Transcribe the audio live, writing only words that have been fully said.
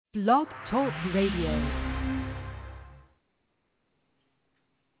Blog Talk Radio.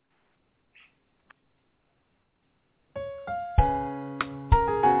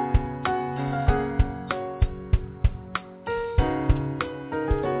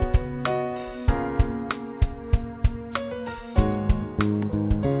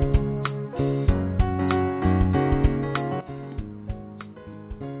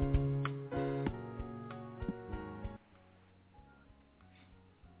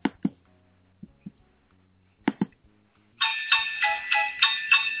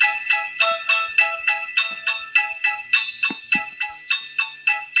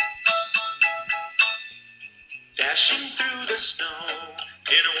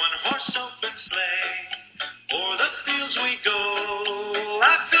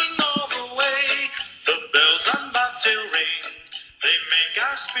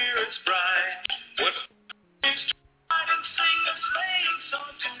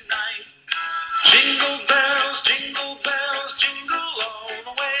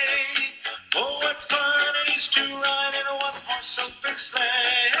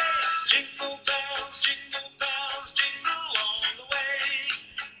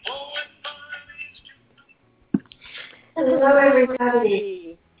 Hello,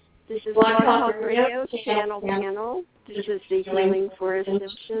 everybody. This is BlogTalkRadio channel. This is the Healing for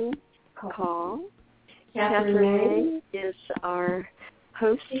Ascension call. Kathryn is our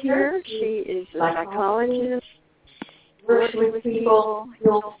host here. She is a psychologist, works with people,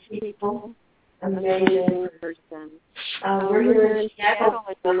 heals people, amazing person. We're here in Seattle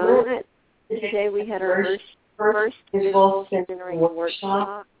at the moment. Today we had our first visual centering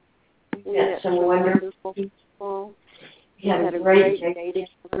workshop. We met some wonderful people. We had a great day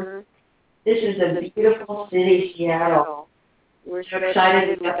together. This is a beautiful city, Seattle. We're so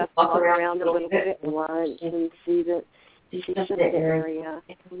excited we got to walk around a little bit and lunch and see the area.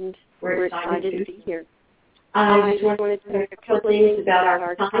 And we're excited to be here. I just wanted to talk a couple of things about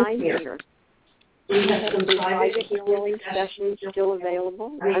our time here. We have some private healing sessions still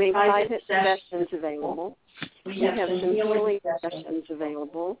available. Private sessions available. We have some healing sessions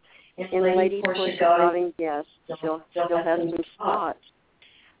available. And Lady Portia Godding Guest still has some spots.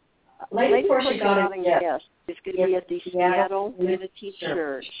 Lady Portia Godding Guest is going to be at the Seattle Unity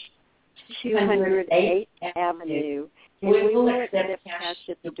Church, 208th Avenue, and we will accept cash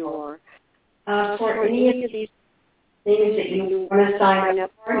at the door. For any of these things that you want to sign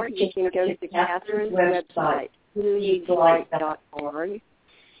up for, you can go to Kathryn's website, whoyou'delight.org,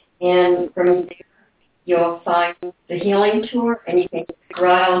 and from there you'll find the healing tour, and you can click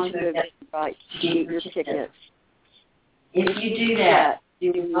right onto the website to get your tickets. If you do that,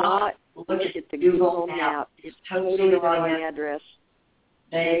 do not look at the Google map. It's totally the wrong address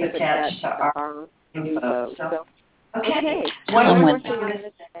they've attached to our info. So, okay. One more thing I want to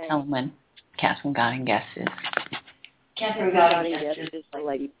say. Tell them when Kathryn Godding Guest is. Kathryn Godding Guest is the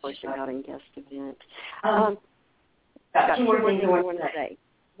Lady Portia Godding Guest event. Got two more things I want to say.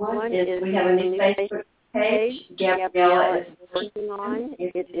 One is we have a new Facebook page Gabriella is working on.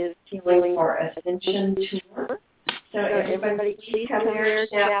 It is Healing for Ascension Tour. So everybody please come here,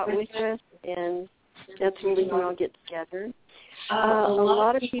 chat with us, and that's when we can all get together. A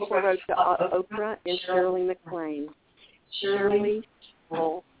lot of people wrote to Oprah and Shirley MacLaine. Shirley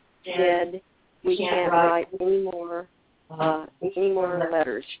said we can't write any more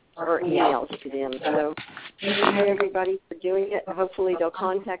letters or emails to them. So thank you everybody for doing it. Hopefully they'll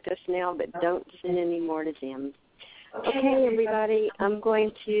contact us now, but don't send any more to them. Okay, everybody, I'm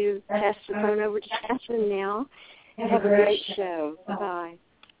going to pass the phone over to Kathryn now. Have a great show. Bye.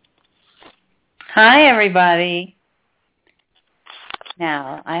 Hi, everybody.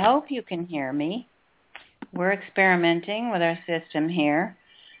 Now, I hope you can hear me. We're experimenting with our system here.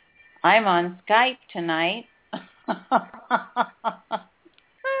 I'm on Skype tonight. I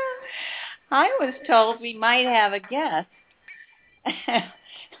was told we might have a guest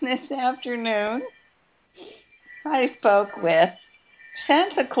this afternoon. I spoke with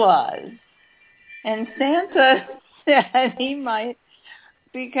Santa Claus, and Santa said he might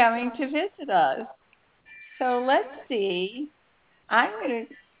be coming to visit us. So let's see. I'm going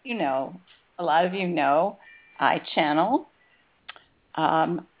to, a lot of you know, I channel.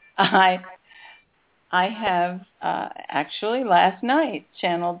 I have actually last night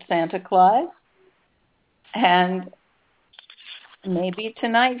channeled Santa Claus, and maybe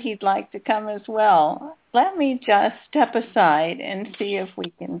tonight he'd like to come as well. Let me just step aside and see if we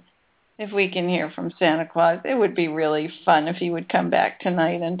can hear from Santa Claus. It would be really fun if he would come back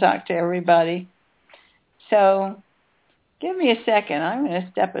tonight and talk to everybody. So give me a second. I'm going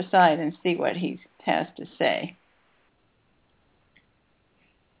to step aside and see what he has to say.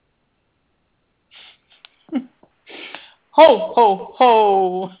 Ho, ho,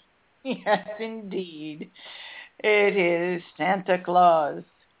 ho! Yes, indeed. It is Santa Claus.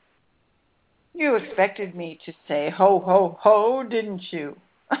 You expected me to say ho, ho, ho, didn't you?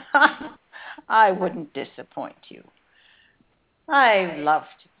 I wouldn't disappoint you. I love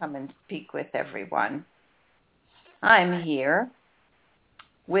to come and speak with everyone. I'm here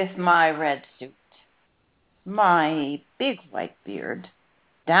with my red suit, my big white beard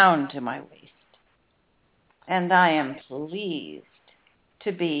down to my waist, and I am pleased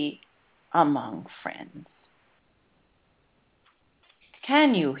to be among friends.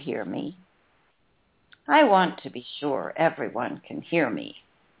 Can you hear me? I want to be sure everyone can hear me.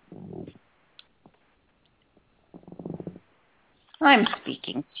 I'm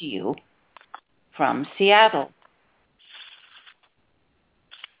speaking to you from Seattle.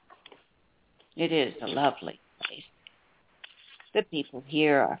 It is a lovely place. The people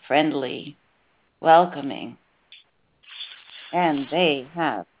here are friendly, welcoming, and they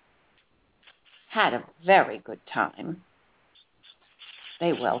have had a very good time.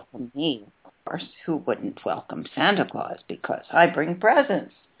 They welcome me, of course. Who wouldn't welcome Santa Claus because I bring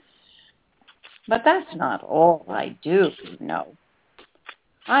presents? But that's not all I do, you know.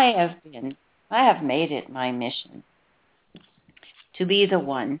 I have made it my mission to be the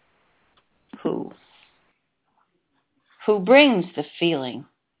one who brings the feeling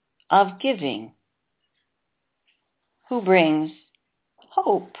of giving, who brings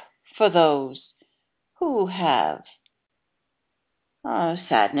hope for those who have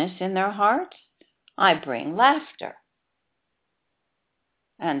sadness in their hearts. I bring laughter,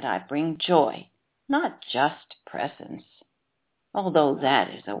 and I bring joy, not just presents, although that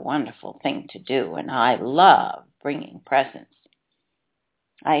is a wonderful thing to do, and I love bringing presents.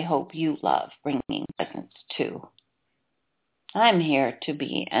 I hope you love bringing presents too. I'm here to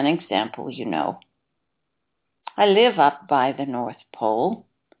be an example, you know. I live up by the North Pole,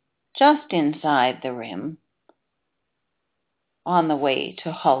 just inside the rim, on the way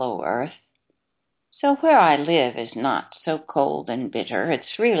to Hollow Earth. So where I live is not so cold and bitter.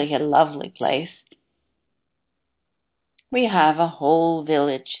 It's really a lovely place. We have a whole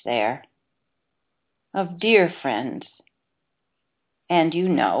village there of dear friends. And you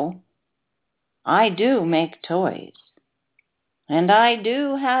know, I do make toys. And I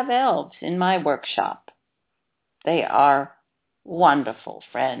do have elves in my workshop. They are wonderful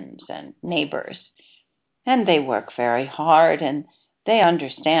friends and neighbors. And they work very hard, and they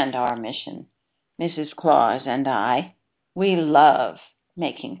understand our mission. Mrs. Claus and I, we love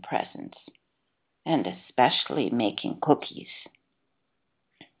making presents, and especially making cookies.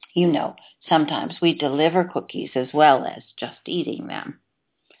 You know, sometimes we deliver cookies as well as just eating them.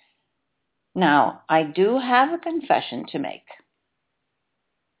 Now, I do have a confession to make.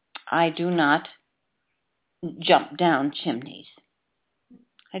 I do not jump down chimneys.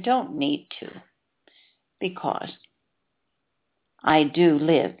 I don't need to, because I do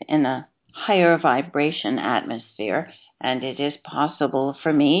live in a higher vibration atmosphere, and it is possible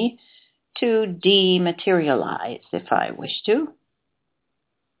for me to dematerialize if I wish to.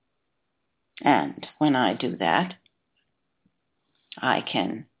 And when I do that, I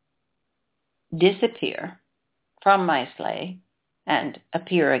can disappear from my sleigh and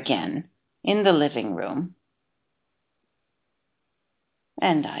appear again in the living room.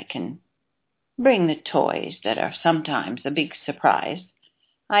 And I can bring the toys that are sometimes a big surprise.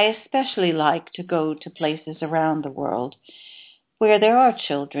 I especially like to go to places around the world where there are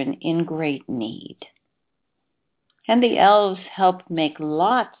children in great need. And the elves help make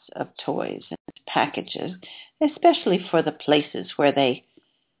lots of toys and packages, especially for the places where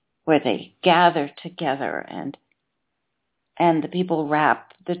they gather together, and the people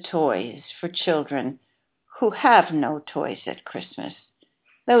wrap the toys for children who have no toys at Christmas.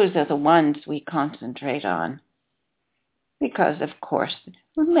 Those are the ones we concentrate on, because, of course,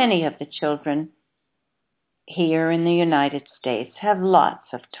 many of the children here in the United States have lots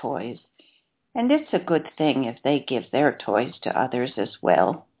of toys, and it's a good thing if they give their toys to others as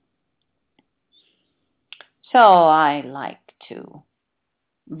well. So I like to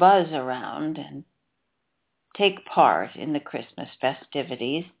buzz around and take part in the Christmas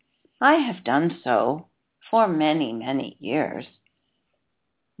festivities. I have done so for many, many years.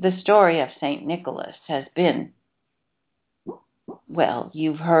 The story of St. Nicholas has been, well,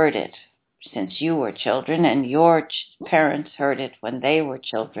 you've heard it since you were children, and your parents heard it when they were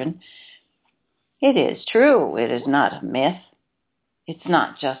children. It is true. It is not a myth. It's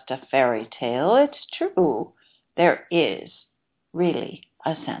not just a fairy tale. It's true. There is really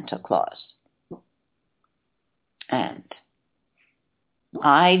a Santa Claus. And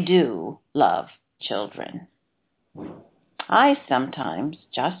I do love children. I sometimes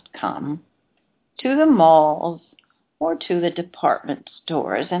just come to the malls or to the department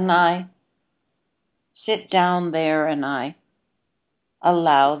stores, and I sit down there and I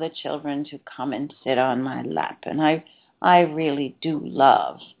allow the children to come and sit on my lap. And I really do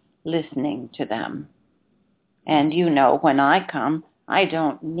love listening to them. And when I come, I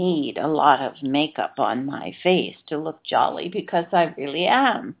don't need a lot of makeup on my face to look jolly, because I really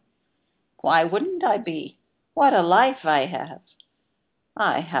am. Why wouldn't I be? What a life I have.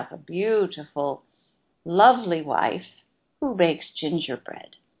 I have a beautiful, lovely wife who bakes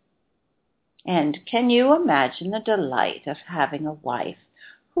gingerbread. And can you imagine the delight of having a wife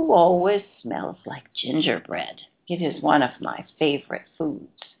who always smells like gingerbread? It is one of my favorite foods.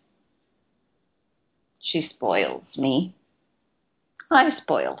 She spoils me. I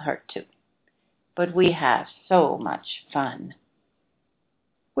spoiled her too. But we have so much fun.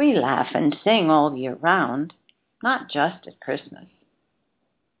 We laugh and sing all year round, not just at Christmas.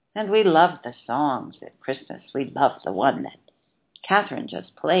 And we love the songs at Christmas. We love the one that Kathryn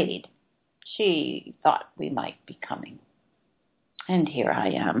just played. She thought we might be coming. And here I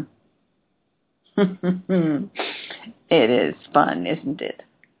am. It is fun, isn't it?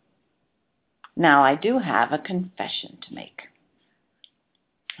 Now, I do have a confession to make.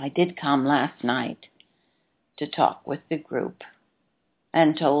 I did come last night to talk with the group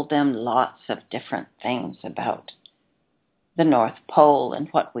and told them lots of different things about the North Pole and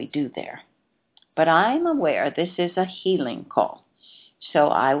what we do there. But I'm aware this is a healing call, so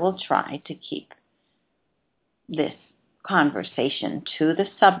I will try to keep this conversation to the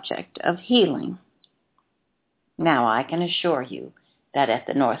subject of healing. Now, I can assure you that at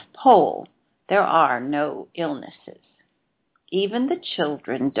the North Pole, there are no illnesses. Even the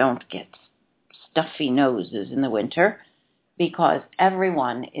children don't get stuffy noses in the winter because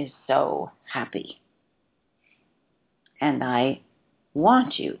everyone is so happy. And I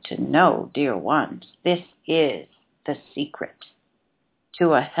want you to know, dear ones, this is the secret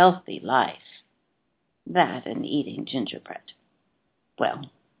to a healthy life. That and eating gingerbread. Well,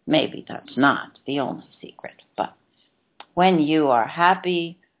 maybe that's not the only secret, but when you are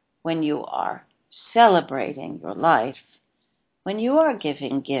happy, when you are celebrating your life, when you are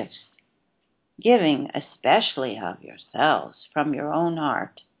giving gifts, giving especially of yourselves from your own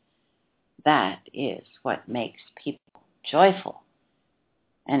heart, that is what makes people joyful,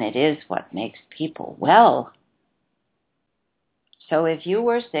 and it is what makes people well. So if you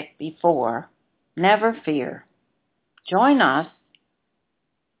were sick before, never fear. Join us.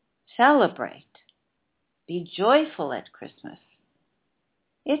 Celebrate. Be joyful at Christmas.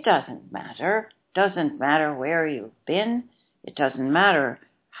 It doesn't matter. Doesn't matter where you've been. It doesn't matter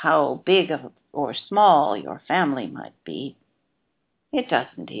how big or small your family might be. It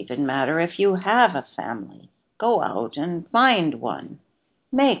doesn't even matter if you have a family. Go out and find one.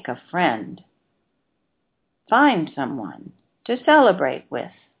 Make a friend. Find someone to celebrate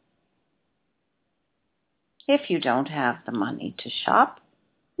with. If you don't have the money to shop,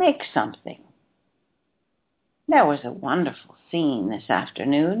 make something. There was a wonderful scene this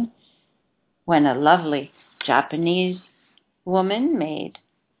afternoon when a lovely Japanese woman made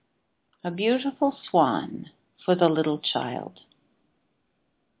a beautiful swan for the little child,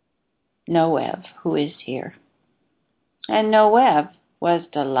 Noev, who is here. And Noev was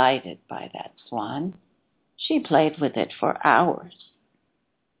delighted by that swan. She played with it for hours.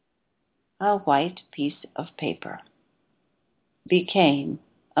 A white piece of paper became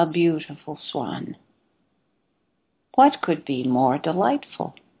a beautiful swan. What could be more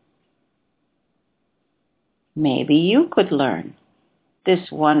delightful? Maybe you could learn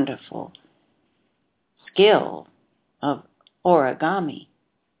this wonderful skill of origami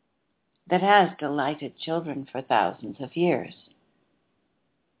that has delighted children for thousands of years.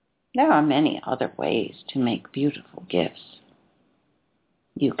 There are many other ways to make beautiful gifts.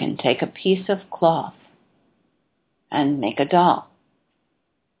 You can take a piece of cloth and make a doll.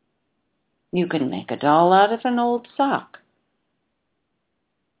 You can make a doll out of an old sock.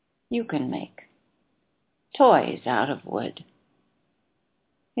 You can make toys out of wood.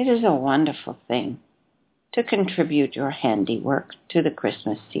 It is a wonderful thing to contribute your handiwork to the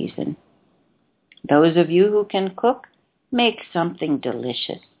Christmas season. Those of you who can cook, make something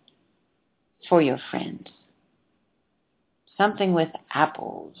delicious for your friends. Something with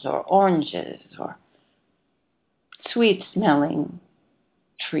apples or oranges or sweet-smelling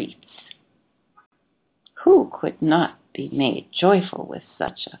treats. Who could not be made joyful with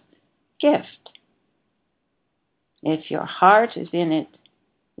such a gift? If your heart is in it,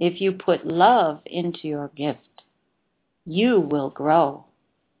 if you put love into your gift, you will grow,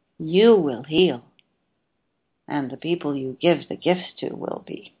 you will heal, and the people you give the gifts to will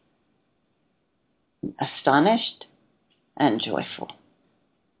be astonished and joyful.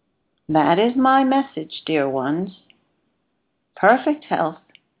 That is my message, dear ones. Perfect health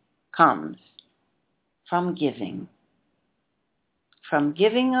comes from giving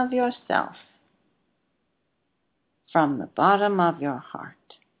of yourself, from the bottom of your heart.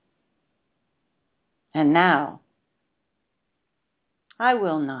 And now, I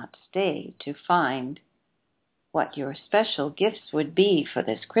will not stay to find what your special gifts would be for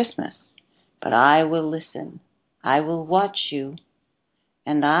this Christmas, but I will listen, I will watch you,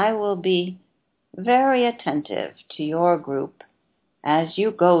 and I will be very attentive to your group as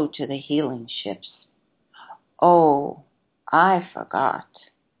you go to the healing ships. Oh, I forgot.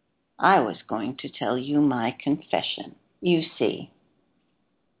 I was going to tell you my confession. You see,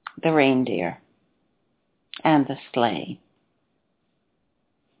 the reindeer and the sleigh.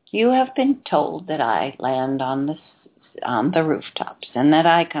 You have been told that I land on the rooftops and that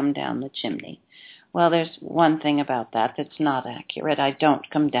I come down the chimney. Well, there's one thing about that that's not accurate. I don't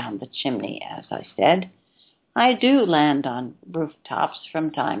come down the chimney, as I said. I do land on rooftops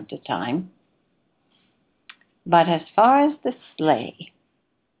from time to time. But as far as the sleigh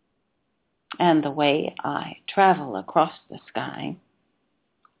and the way I travel across the sky,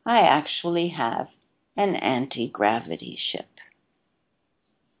 I actually have an anti-gravity ship.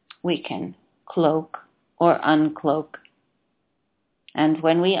 We can cloak or uncloak. And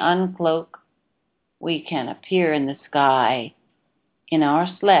when we uncloak, we can appear in the sky in our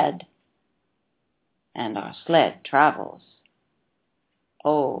sled, and our sled travels,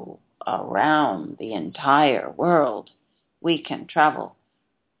 around the entire world. We can travel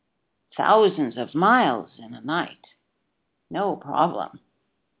thousands of miles in a night. No problem.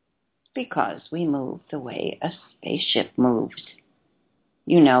 Because we move the way a spaceship moves.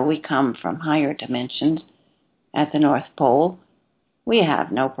 You know, we come from higher dimensions at the North Pole. We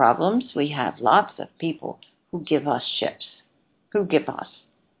have no problems. We have lots of people who give us ships, who give us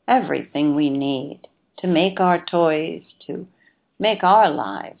everything we need to make our toys, to make our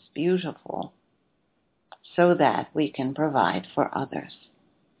lives beautiful, so that we can provide for others.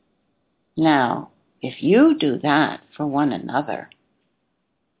 Now, if you do that for one another,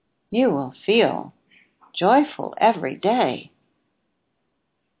 you will feel joyful every day,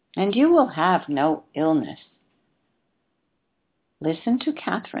 and you will have no illness. Listen to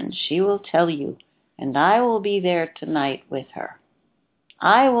Kathryn. She will tell you, and I will be there tonight with her.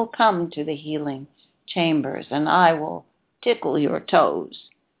 I will come to the healing chambers, and I will tickle your toes.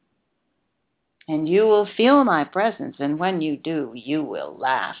 And you will feel my presence, and when you do, you will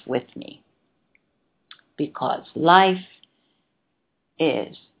laugh with me. Because life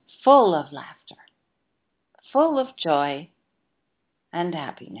is full of laughter, full of joy and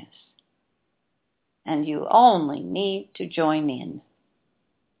happiness. And you only need to join in.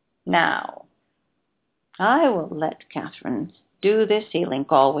 Now, I will let Kathryn do this healing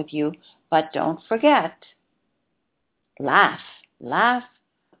call with you, but don't forget, laugh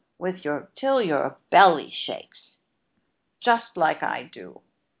with till your belly shakes, just like I do.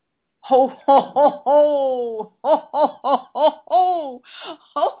 Ho, ho, ho, ho, ho, ho, ho, ho,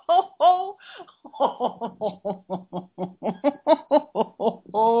 ho,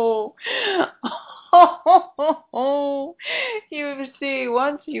 ho, ho, ho. You see,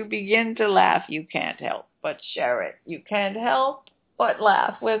 once you begin to laugh, you can't help but share it. You can't help but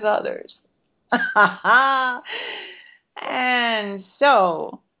laugh with others. And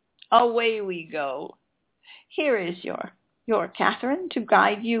so, away we go. Here is your Kathryn to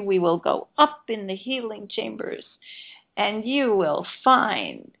guide you. We will go up in the healing chambers, and you will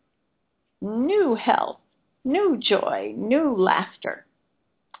find new health, new joy, new laughter.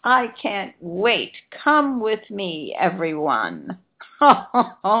 I can't wait. Come with me, everyone.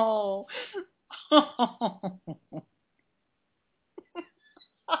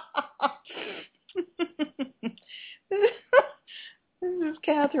 This is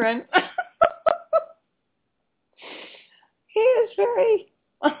Kathryn. He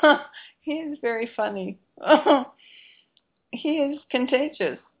is very funny. He is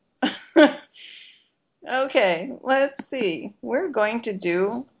contagious. Okay, let's see. We're going to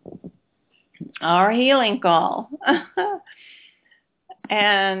do our healing call.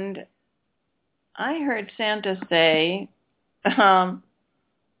 And I heard Santa say,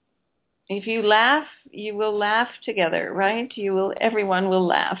 if you laugh, you will laugh together, right? Everyone will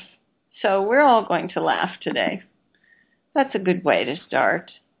laugh. So we're all going to laugh today. That's a good way to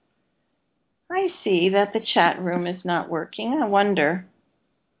start. I see that the chat room is not working. I wonder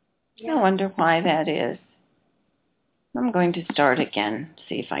why that is. I'm going to start again,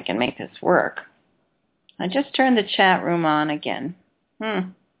 see if I can make this work. I just turned the chat room on again.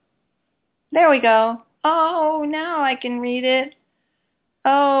 There we go. Oh, now I can read it.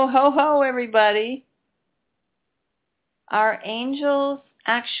 Oh, ho, ho, everybody. Are angels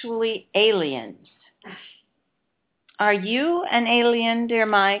actually aliens? Are you an alien, dear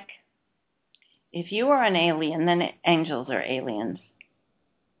Mike? If you are an alien, then angels are aliens.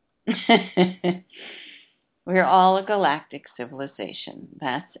 We're all a galactic civilization.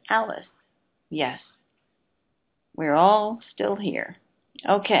 That's Alice. Yes. We're all still here.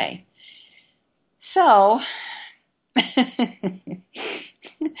 Okay. So, I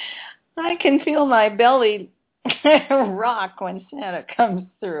can feel my belly rock when Santa comes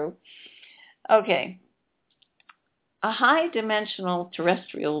through. Okay. A high-dimensional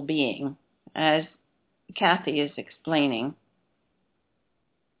terrestrial being, as Kathy is explaining,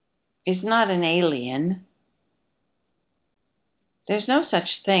 is not an alien. There's no such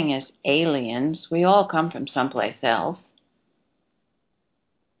thing as aliens. We all come from someplace else.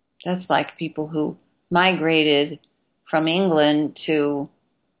 That's like people who migrated from England to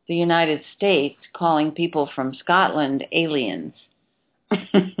the United States calling people from Scotland aliens.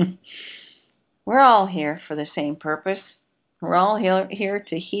 We're all here for the same purpose. We're all here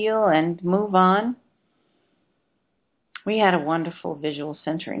to heal and move on. We had a wonderful visual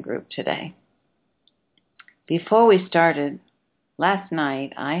centering group today. Before we started, last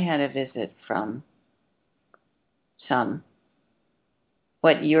night I had a visit from some,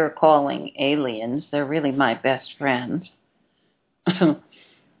 what you're calling aliens. They're really my best friends.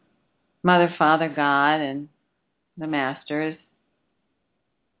 Mother, Father, God, and the Masters.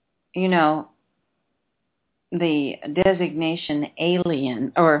 You know, the designation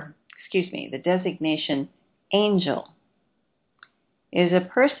the designation angel is a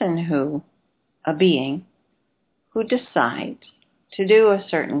being who decides to do a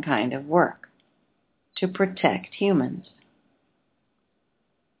certain kind of work to protect humans.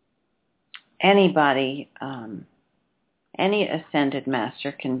 Anybody, any ascended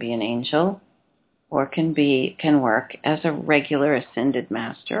master can be an angel or can work as a regular ascended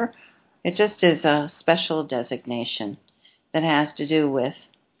master. It just is a special designation that has to do with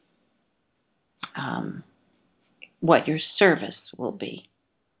what your service will be,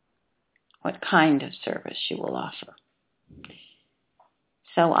 what kind of service you will offer.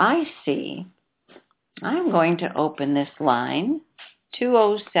 So I'm going to open this line,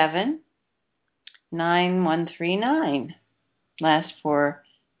 207-9139, last four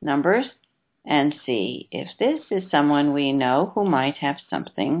numbers, and see if this is someone we know who might have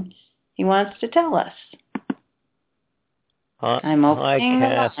something he wants to tell us. I'm opening the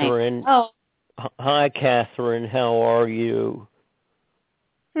line. Oh. Hi, Kathryn. How are you?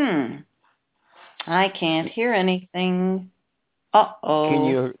 I can't hear anything. Uh-oh. Can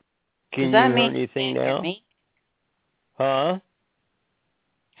you hear anything now? Hear me? Huh?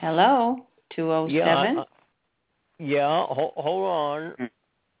 Hello? 207? Yeah, hold on.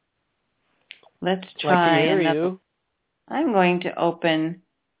 Let's try I can hear another. you. I'm going to open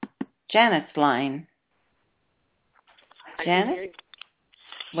Janet's line. Janet?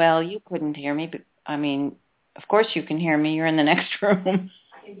 Well, you couldn't hear me, but of course you can hear me. You're in the next room.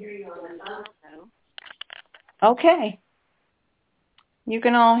 I can hear you on the phone. Okay. You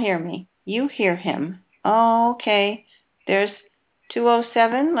can all hear me. You hear him. Okay. There's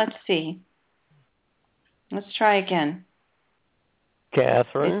 207. Let's see. Let's try again.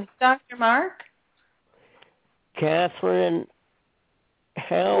 Kathryn? Is Dr. Mark? Kathryn,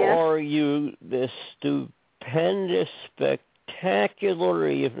 how Yes? are you this stupendous, spectacular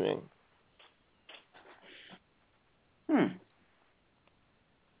evening?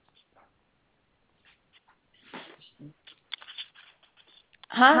 Hi.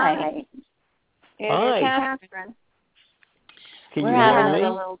 Hi. Kathryn. Can We're you having hear a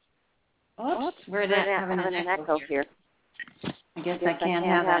me? little... Oops, we're having an echo here. I guess I can't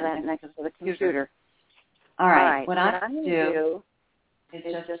have that next to the computer. All right. What I'm going to do is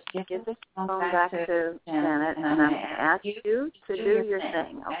just give this phone back to Janet, and I'm going to ask you to do your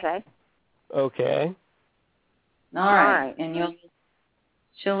thing, okay? Okay. All right. And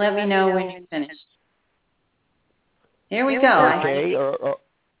she'll let me know when you're finished. Here we go. Okay.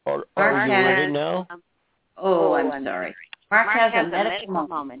 Are you ready now? Oh, I'm sorry. Mark has a medical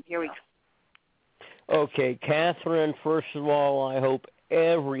moment. Here we go. Okay, Kathryn, first of all, I hope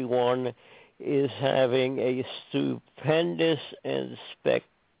everyone is having a stupendous and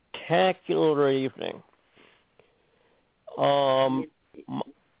spectacular evening.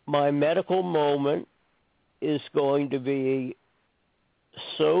 My medical moment is going to be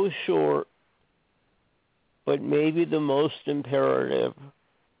so short, but maybe the most imperative.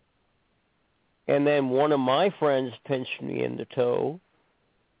 And then one of my friends pinched me in the toe,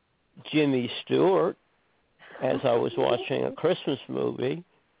 Jimmy Stewart, as I was watching a Christmas movie.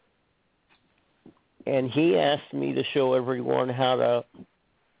 And he asked me to show everyone how to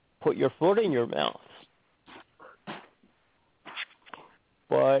put your foot in your mouth.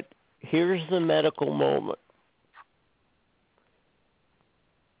 But here's the medical moment.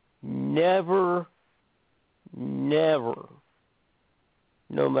 Never, no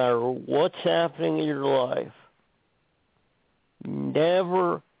matter what's happening in your life,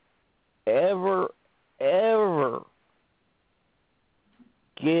 never, ever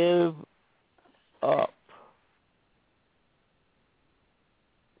give up.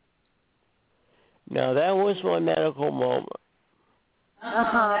 Now, that was my medical moment.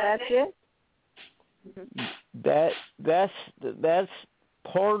 That's it? That's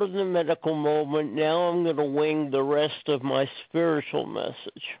part of the medical moment. Now I'm going to wing the rest of my spiritual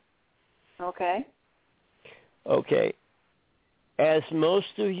message. Okay. Okay. As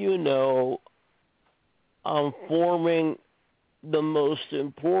most of you know, I'm forming the most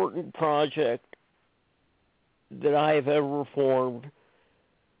important project that I have ever formed,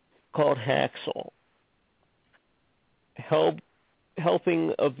 called Hacksaw.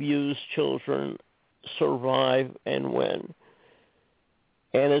 Helping abused children survive and win.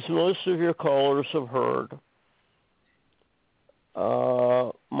 And as most of your callers have heard,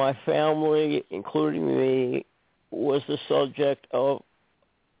 my family, including me, was the subject of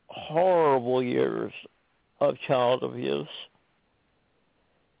horrible years of child abuse.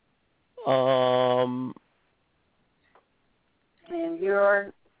 And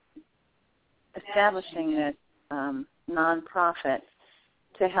you're establishing a nonprofit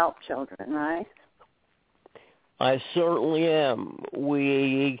to help children, right? I certainly am.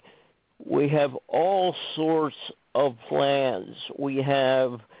 We have all sorts of plans. We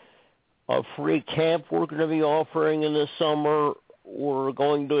have a free camp we're going to be offering in the summer. We're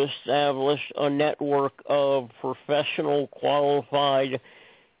going to establish a network of professional, qualified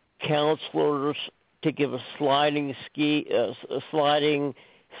counselors to give a sliding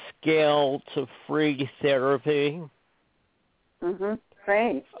scale to free therapy.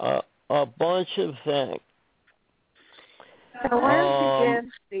 Great. A bunch of things. So why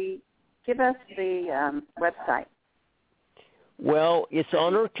don't you give us the website? Well, it's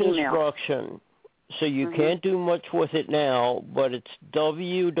under construction, so you can't do much with it now, but it's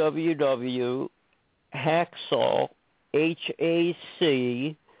www.hacksaw,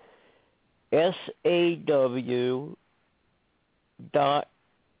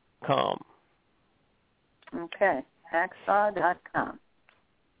 HACSAW.com. Okay, hacksaw.com.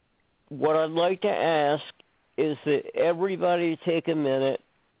 What I'd like to ask is that everybody take a minute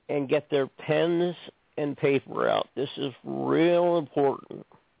and get their pens and paper out. This is real important.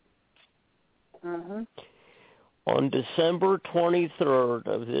 On December 23rd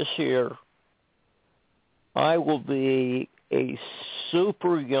of this year, I will be a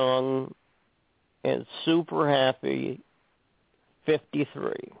super young and super happy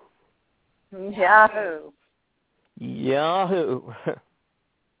 53. Yahoo!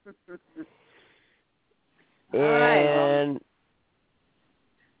 And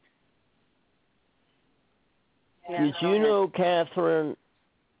did you know, Kathryn,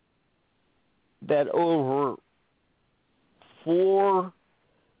 that over 4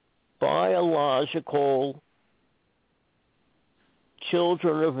 biological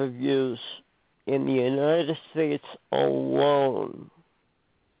children of abuse in the United States alone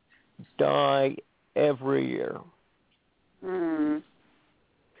die every year?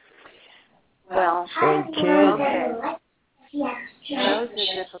 Well, and kids, those are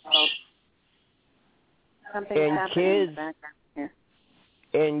difficult. Something's happening in the background here.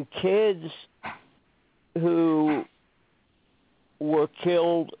 And kids who were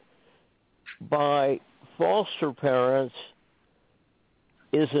killed by foster parents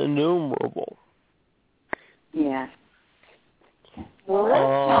is innumerable. Yeah. Well, let's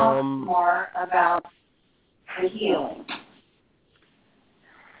talk more about the healing.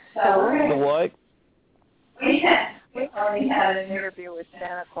 So we're going to... What? We already had an interview with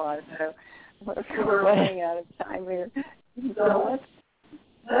Santa Claus, so we're running out of time here. So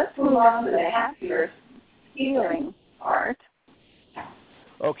let's move on to the happier healing part.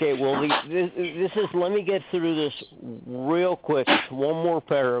 Okay, well, this is, let me get through this real quick. It's one more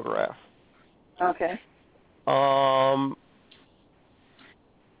paragraph. Okay.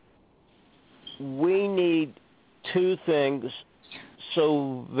 We need 2 things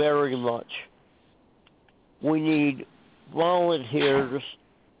so very much. We need volunteers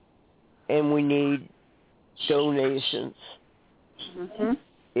and we need donations.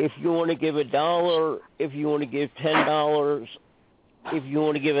 if you want to give $1, if you want to give $10, if you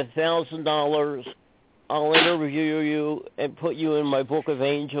want to give $1,000, I'll interview you and put you in my book of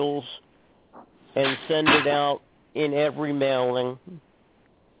angels and send it out in every mailing.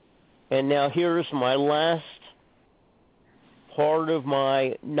 And now here's my last part of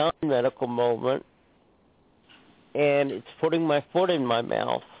my non-medical moment, and it's putting my foot in my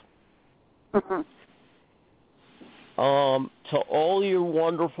mouth. Mm-hmm. To all your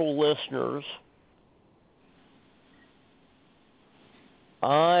wonderful listeners,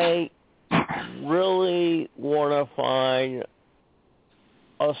 I really want to find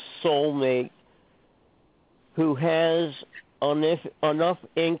a soulmate who has enough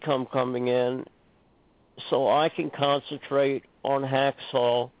income coming in so I can concentrate on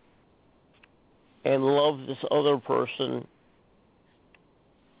Hacksaw and love this other person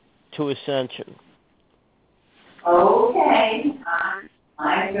to Ascension. Okay.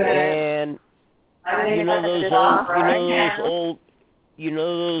 I'm good. And you know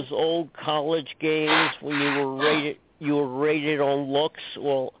those old college games when you were rated on looks.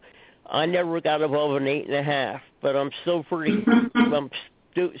 Well, I never got above an 8.5, but I'm still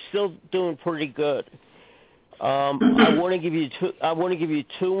still doing pretty good. I want to give you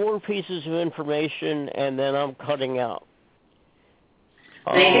two more pieces of information, and then I'm cutting out.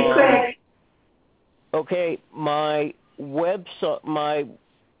 Make it quick. Okay, my website, my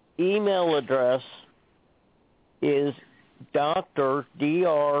email address is Dr.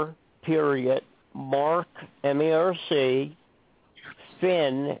 Mark M-A-R-C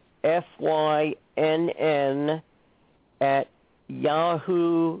Finn FYNN at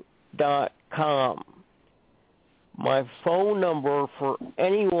yahoo.com. My phone number for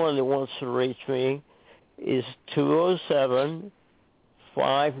anyone that wants to reach me is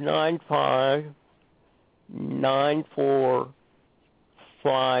 207-595-9453.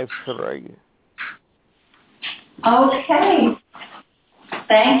 Okay.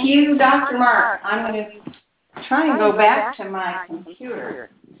 Thank you, Dr. Mark. I'm going to try and go back to my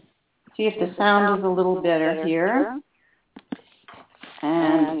computer. See if the sound is a little better here.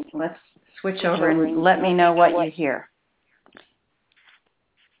 And let's switch over and let me know what you hear.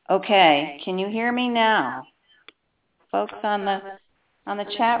 Okay, can you hear me now? Folks on the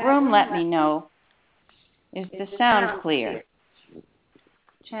chat room, let me know. Is the sound clear?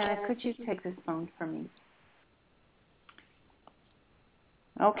 Janet, could you take this phone from me?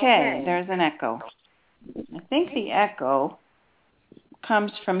 Okay, there's an echo. I think the echo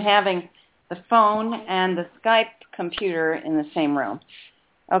comes from having the phone and the Skype computer in the same room.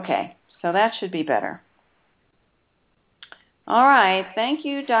 Okay, so that should be better. All right, thank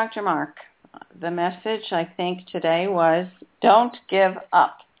you, Dr. Mark. The message, I think, today was, don't give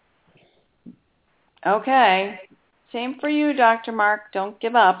up. Okay, same for you, Dr. Mark. Don't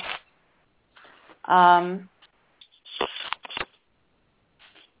give up.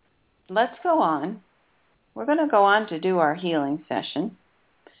 Let's go on. We're going to go on to do our healing session.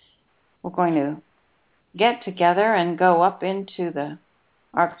 We're going to get together and go up into the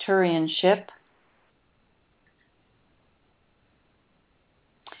Arcturian ship.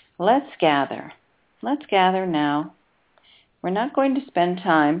 Let's gather. Let's gather now. We're not going to spend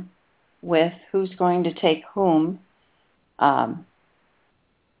time with who's going to take whom. It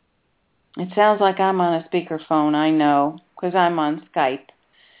sounds like I'm on a speakerphone, I know, because I'm on Skype.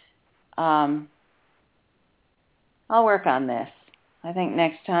 I'll work on this. I think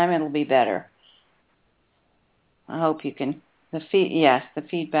next time it'll be better. I hope you can. The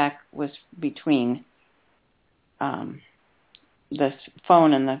feedback was between the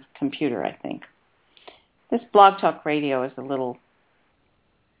phone and the computer, I think. This Blog Talk Radio is a little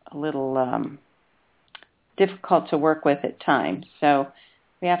difficult to work with at times, so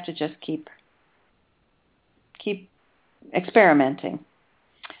we have to just keep experimenting.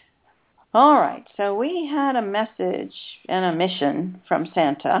 All right, so we had a message and a mission from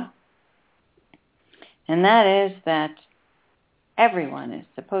Santa, and that is that everyone is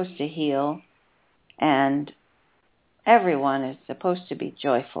supposed to heal and everyone is supposed to be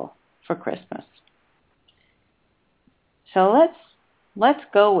joyful for Christmas. So let's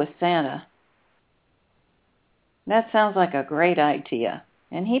go with Santa. That sounds like a great idea.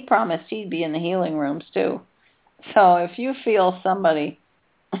 And he promised he'd be in the healing rooms too. So if you feel somebody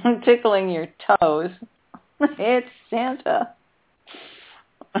tickling your toes, it's Santa.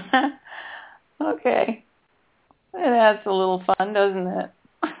 Okay. That's a little fun, doesn't it?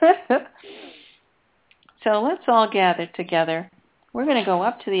 So let's all gather together. We're going to go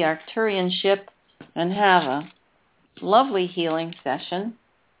up to the Arcturian ship and have a lovely healing session.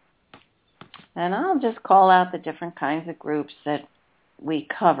 And I'll just call out the different kinds of groups that we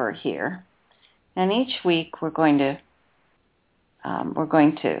cover here. And each week we're going to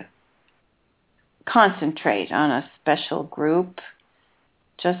concentrate on a special group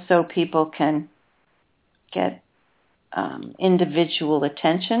just so people can get individual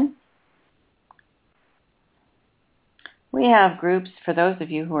attention. We have groups, for those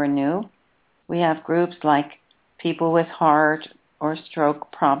of you who are new, we have groups like people with heart or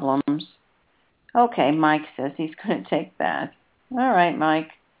stroke problems. Okay, Mike says he's going to take that. All right,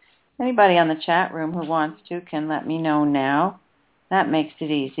 Mike. Anybody on the chat room who wants to can let me know now. That makes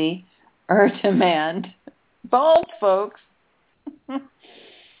it easy. Demand. Bald folks.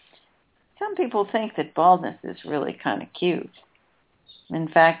 Some people think that baldness is really kind of cute. In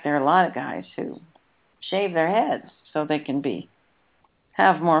fact, there are a lot of guys who shave their heads so they can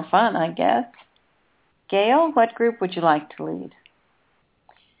have more fun, I guess. Gail, what group would you like to lead?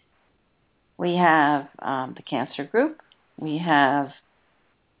 We have the cancer group. We have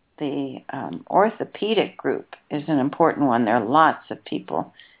the orthopedic group is an important one. There are lots of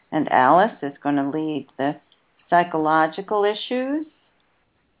people. And Alice is going to lead the psychological issues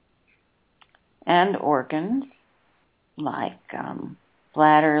and organs like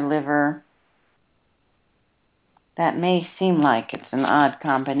bladder, liver. That may seem like it's an odd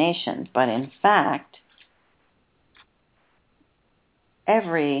combination, but in fact,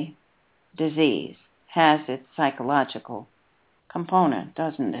 every disease has its psychological component,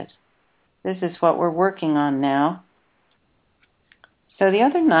 doesn't it? This is what we're working on now. So the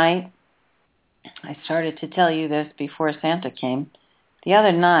other night, I started to tell you this before Santa came. The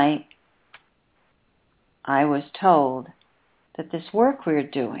other night, I was told that this work we're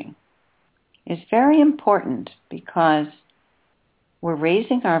doing is very important because we're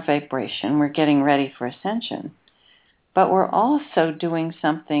raising our vibration, we're getting ready for Ascension, but we're also doing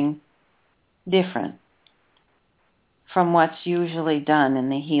something different from what's usually done in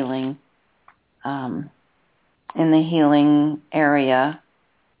the healing area.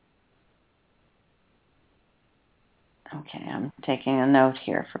 Okay, I'm taking a note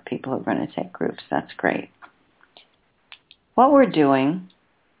here for people who are going to take groups. That's great. What we're doing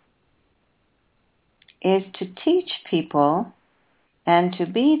is to teach people and to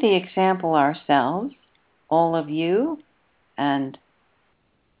be the example ourselves, all of you and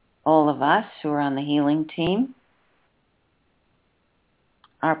all of us who are on the healing team,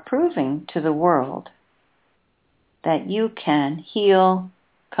 are proving to the world that you can heal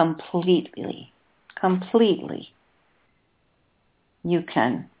completely. Completely. You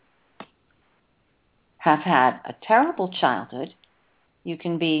can have had a terrible childhood. You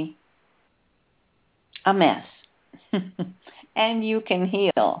can be a mess. And you can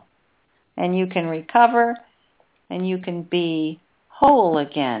heal. And you can recover. And you can be whole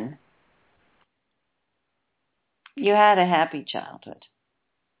again. You had a happy childhood.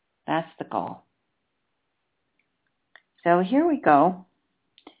 That's the goal. So here we go.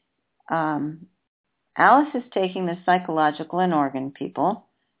 Alice is taking the psychological and organ people.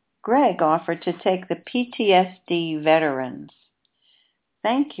 Greg offered to take the PTSD veterans.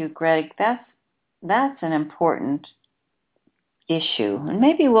 Thank you, Greg. That's an important issue. And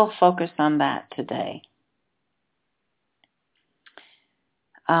maybe we'll focus on that today.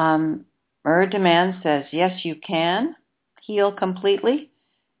 Demand says, yes, you can heal completely.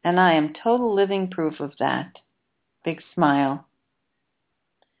 And I am total living proof of that. Big smile.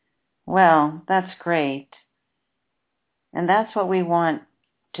 Well, that's great. And that's what we want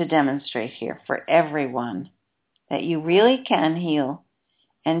to demonstrate here for everyone, that you really can heal.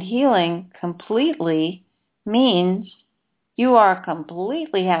 And healing completely means you are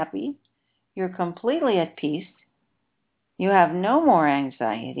completely happy, you're completely at peace, you have no more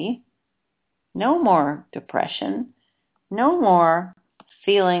anxiety, no more depression, no more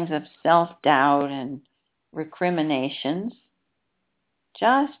feelings of self-doubt and recriminations,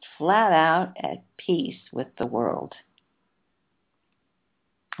 just flat out at peace with the world.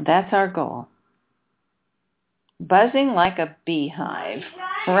 That's our goal. Buzzing like a beehive,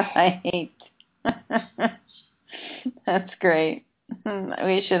 right? That's great.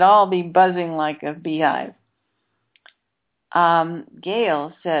 We should all be buzzing like a beehive.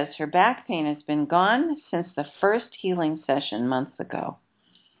 Gail says her back pain has been gone since the first healing session months ago.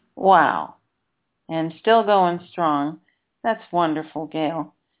 Wow. And still going strong. That's wonderful,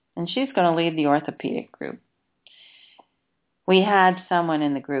 Gail. And she's going to lead the orthopedic group. We had someone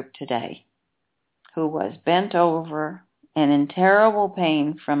in the group today who was bent over and in terrible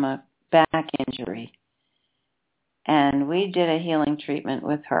pain from a back injury. And we did a healing treatment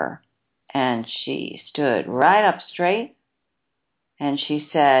with her. And she stood right up straight. And she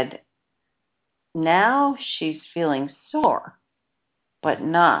said, now she's feeling sore. but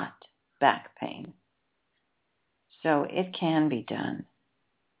not back pain. So it can be done.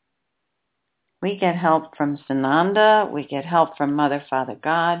 We get help from Sananda. We get help from Mother, Father,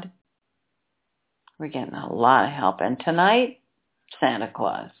 God. We're getting a lot of help. And tonight, Santa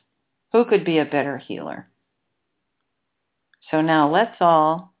Claus. Who could be a better healer? So now let's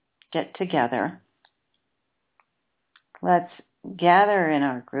all get together. Let's gather in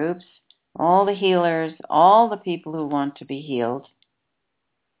our groups, all the healers, all the people who want to be healed.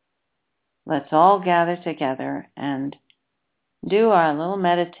 Let's all gather together and do our little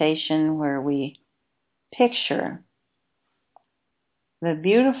meditation where we picture the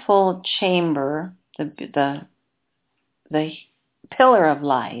beautiful chamber, the pillar of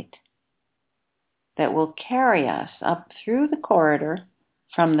light that will carry us up through the corridor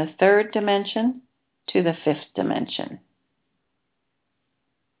from the third dimension to the fifth dimension.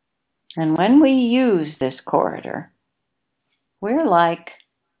 And when we use this corridor, we're like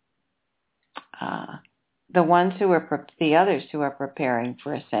the others who are preparing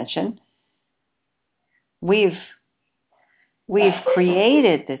for Ascension. We've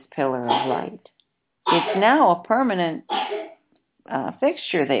created this pillar of light. It's now a permanent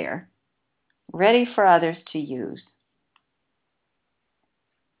fixture there, ready for others to use.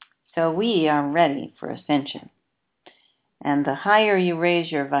 So we are ready for Ascension. And the higher you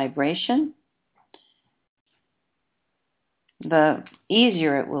raise your vibration, the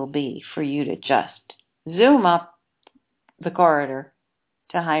easier it will be for you to just zoom up the corridor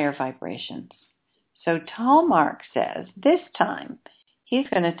to higher vibrations. So Tall Mark says this time he's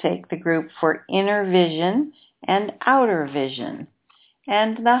going to take the group for inner vision and outer vision,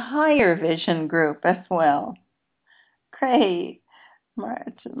 and the higher vision group as well. Great.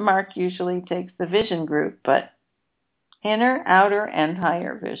 Mark usually takes the vision group, but inner, outer, and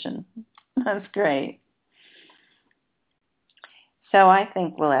higher vision. That's great. So I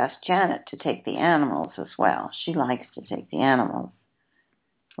think we'll ask Janet to take the animals as well. She likes to take the animals.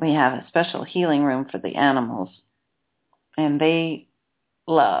 We have a special healing room for the animals, and they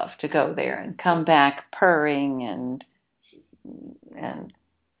love to go there and come back purring and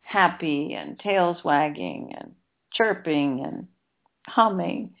happy and tails wagging and chirping and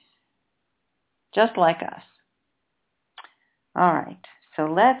humming, just like us. All right, so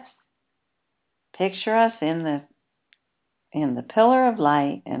let's picture us in the pillar of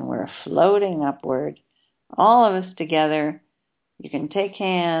light, and we're floating upward, all of us together. You can take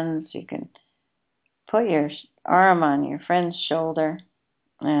hands, you can put your arm on your friend's shoulder,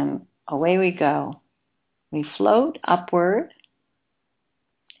 and away we go. We float upward,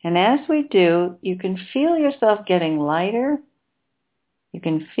 and as we do, you can feel yourself getting lighter. You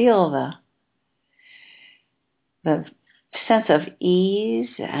can feel the sense of ease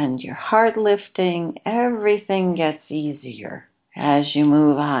and your heart lifting. Everything gets easier as you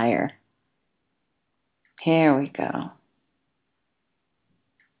move higher. Here we go.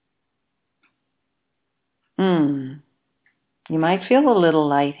 You might feel a little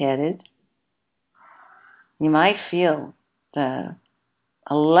lightheaded. You might feel the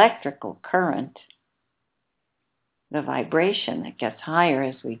electrical current, the vibration that gets higher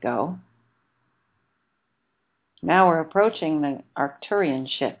as we go. Now we're approaching the Arcturian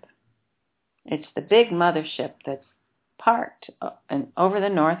ship. It's the big mothership that's parked over the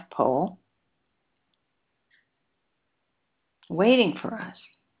North Pole, waiting for us.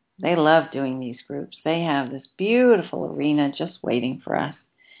 They love doing these groups. They have this beautiful arena just waiting for us.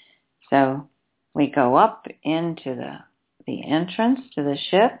 So we go up into the entrance to the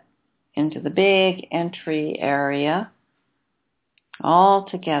ship, into the big entry area, all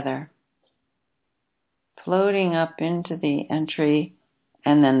together, floating up into the entry,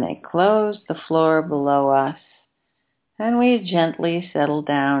 and then they close the floor below us, and we gently settle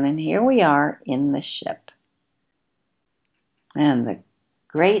down, and here we are in the ship. And the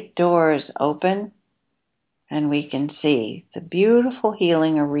great doors open, and we can see the beautiful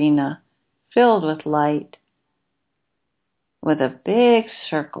healing arena filled with light, with a big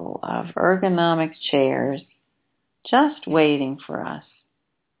circle of ergonomic chairs just waiting for us.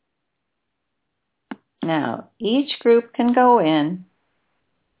 Now, each group can go in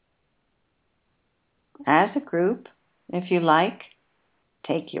as a group. If you like,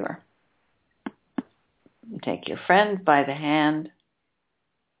 take your friend by the hand,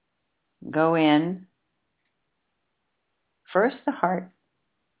 go in, first the heart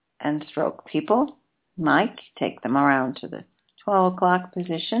and stroke people. Mike, take them around to the 12 o'clock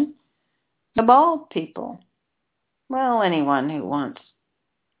position. The bald people, well, anyone who wants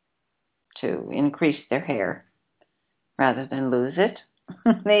to increase their hair rather than lose it.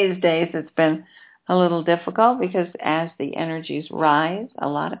 These days it's been a little difficult because as the energies rise, a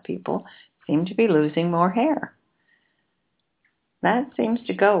lot of people seem to be losing more hair. That seems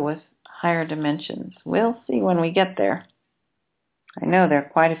to go with higher dimensions. We'll see when we get there. I know there are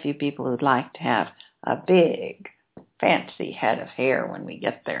quite a few people who'd like to have a big, fancy head of hair when we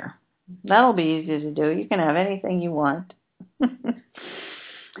get there. That'll be easy to do. You can have anything you want.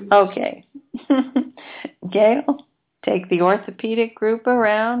 Okay. Gail, take the orthopedic group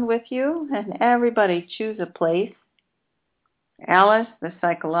around with you and everybody choose a place. Alice, the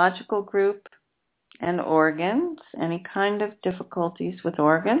psychological group and organs, any kind of difficulties with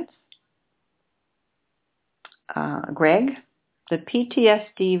organs. Greg, the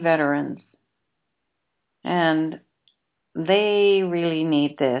PTSD veterans. And they really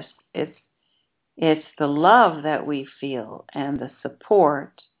need this. It's the love that we feel and the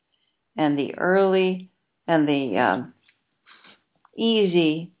support and the early and the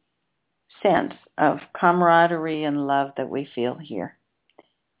easy sense of camaraderie and love that we feel here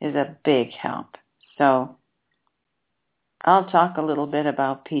is a big help. So I'll talk a little bit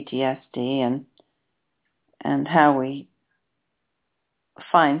about PTSD and how we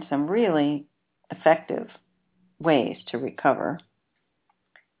find some really effective ways to recover.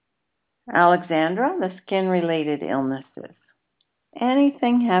 Alexandra, the skin-related illnesses.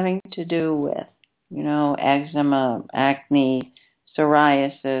 Anything having to do with, eczema, acne,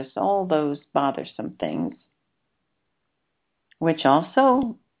 psoriasis, all those bothersome things, which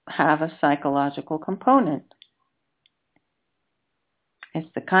also have a psychological component.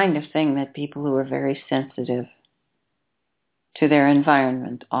 It's the kind of thing that people who are very sensitive to their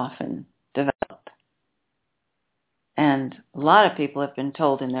environment often develop. And a lot of people have been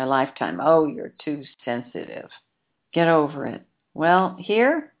told in their lifetime, oh, you're too sensitive. Get over it. Well,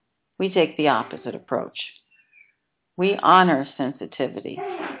 here we take the opposite approach. We honor sensitivity.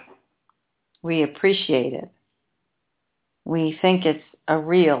 We appreciate it. We think it's a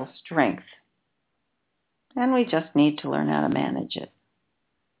real strength. And we just need to learn how to manage it.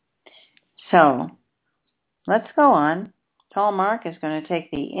 So, let's go on. Tall Mark is going to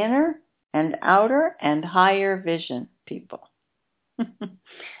take the inner and outer and higher vision people.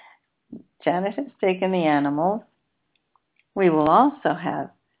 Janet has taken the animals. We will also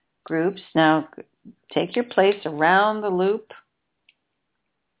have groups. Now, take your place around the loop.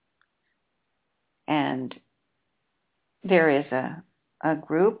 And there is a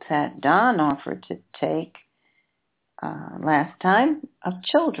group that Don offered to take last time of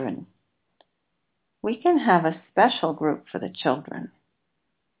children. We can have a special group for the children.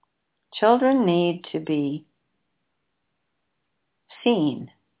 Children need to be seen,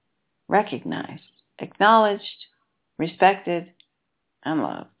 recognized, acknowledged, respected, and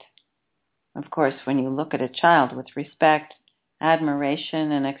loved. Of course, when you look at a child with respect,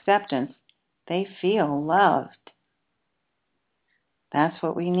 admiration, and acceptance, they feel loved. That's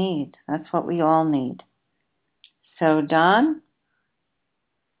what we need. That's what we all need. So, Don,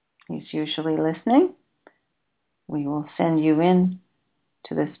 he's usually listening. We will send you in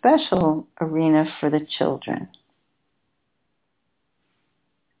to the special arena for the children.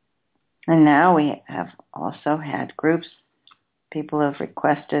 And now we have also had groups. People have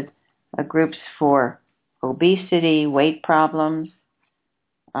requested groups for obesity, weight problems,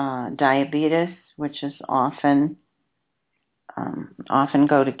 diabetes, which is often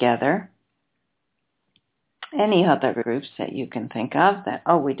go together. Any other groups that you can think of that,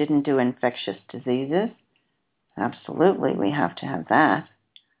 we didn't do infectious diseases. Absolutely, we have to have that.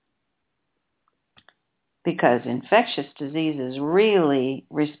 Because infectious diseases really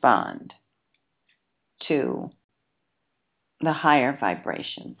respond to the higher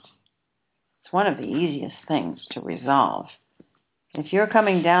vibrations. It's one of the easiest things to resolve. If you're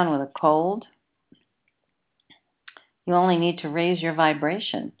coming down with a cold, you only need to raise your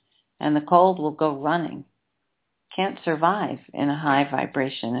vibration, and the cold will go running. Can't survive in a high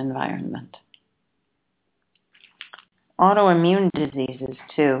vibration environment. Autoimmune diseases,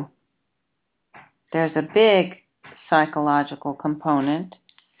 too. There's a big psychological component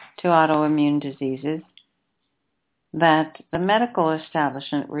to autoimmune diseases that the medical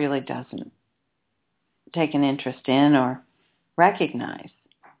establishment really doesn't take an interest in or recognize.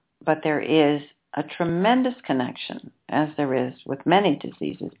 But there is a tremendous connection, as there is with many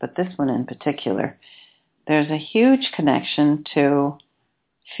diseases, but this one in particular. There's a huge connection to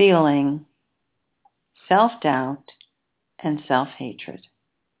feeling self-doubt and self-hatred.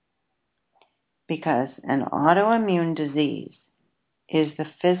 Because an autoimmune disease is the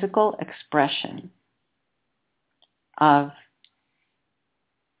physical expression of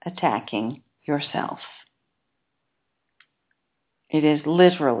attacking yourself. It is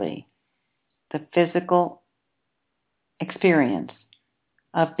literally the physical experience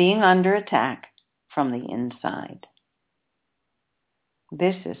of being under attack from the inside.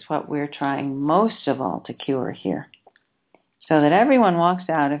 This is what we're trying most of all to cure here, so that everyone walks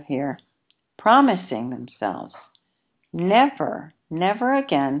out of here promising themselves, never, never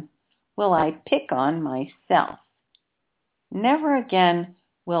again will I pick on myself. Never again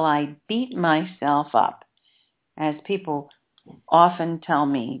will I beat myself up. As people often tell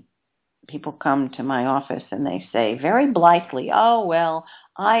me, people come to my office and they say very blithely, oh, well,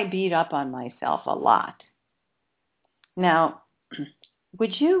 I beat up on myself a lot. Now,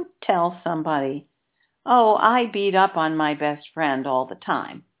 would you tell somebody, oh, I beat up on my best friend all the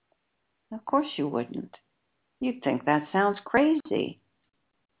time? Of course you wouldn't. You'd think that sounds crazy.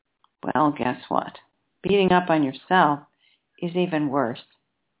 Well, guess what? Beating up on yourself is even worse.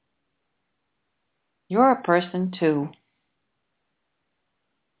 You're a person too.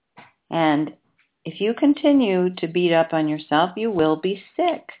 And if you continue to beat up on yourself, you will be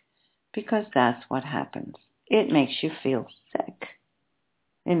sick, because that's what happens. It makes you feel sick.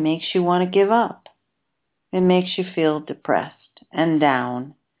 It makes you want to give up. It makes you feel depressed and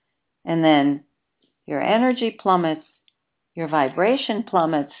down. And then your energy plummets, your vibration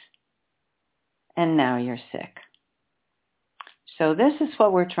plummets, and now you're sick. So this is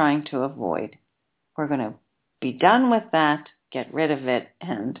what we're trying to avoid. We're going to be done with that, get rid of it,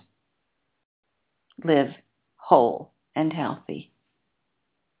 and live whole and healthy.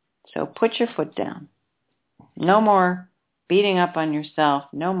 So put your foot down. No more beating up on yourself.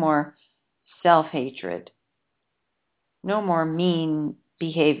 No more self-hatred. No more mean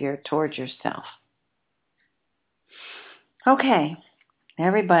behavior towards yourself. Okay,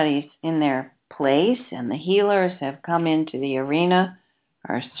 everybody's in their place, and the healers have come into the arena,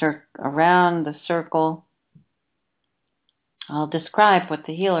 are around the circle. I'll describe what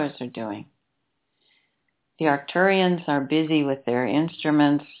the healers are doing. The Arcturians are busy with their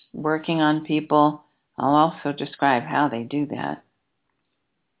instruments, working on people. I'll also describe how they do that.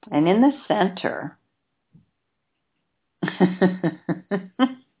 And in the center,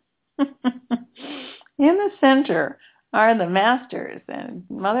 are the masters and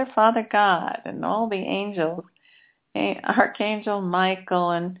Mother, Father, God, and all the angels, Archangel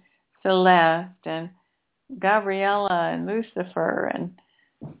Michael and Celeste and Gabriella and Lucifer and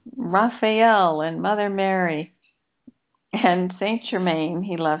Raphael and Mother Mary and St. Germain.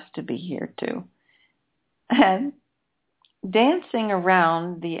 He loves to be here too. And dancing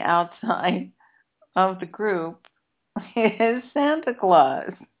around the outside of the group is Santa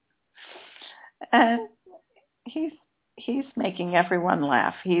Claus. And he's making everyone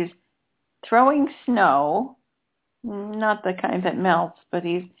laugh. He's throwing snow, not the kind that melts, but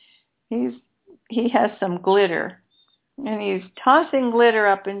he has some glitter. And he's tossing glitter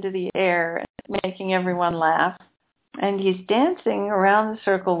up into the air and making everyone laugh. And he's dancing around the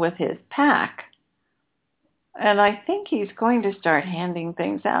circle with his pack. And I think he's going to start handing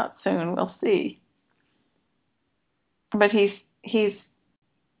things out soon. We'll see. But he's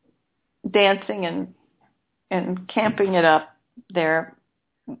dancing and camping it up there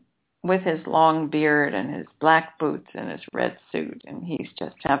with his long beard and his black boots and his red suit. And he's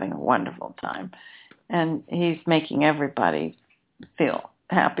just having a wonderful time. And he's making everybody feel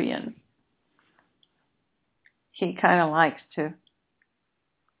happy, and he kind of likes to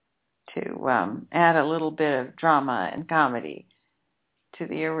add a little bit of drama and comedy to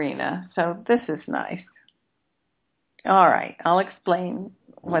the arena. So this is nice. All right, I'll explain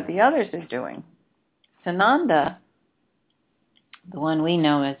what the others are doing. Sananda, the one we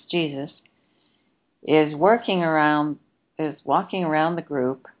know as Jesus, is walking around the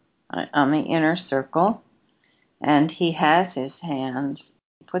group on the inner circle, and he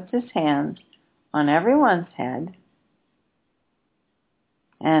puts his hands on everyone's head.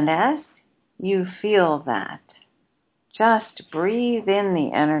 And as you feel that, just breathe in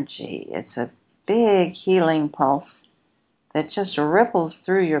the energy. It's a big healing pulse that just ripples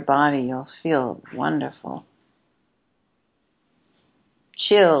through your body. You'll feel wonderful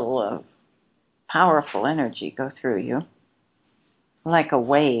chill of powerful energy go through you, like a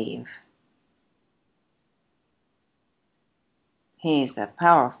wave. He's a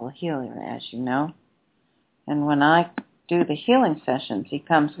powerful healer, as you know. And when I do the healing sessions, he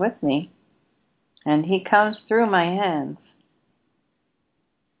comes with me, and he comes through my hands.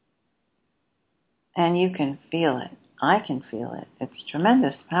 And you can feel it. I can feel it. It's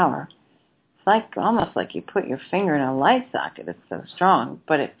tremendous power. It's almost like you put your finger in a light socket. It's so strong,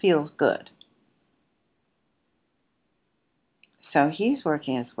 but it feels good. So he's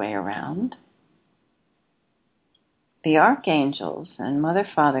working his way around. The archangels and Mother,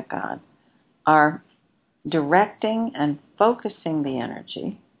 Father, God are directing and focusing the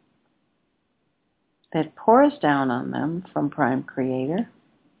energy that pours down on them from Prime Creator.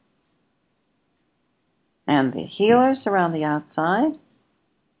 And the healers around the outside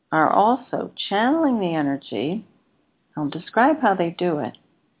are also channeling the energy. I'll describe how they do it.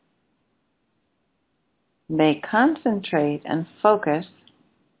 They concentrate and focus,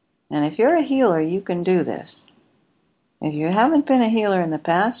 and if you're a healer, you can do this. If you haven't been a healer in the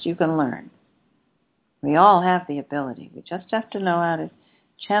past, you can learn. We all have the ability. We just have to know how to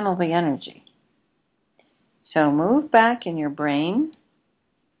channel the energy. So move back in your brain.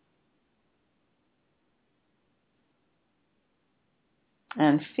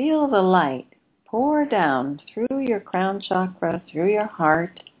 And feel the light pour down through your crown chakra, through your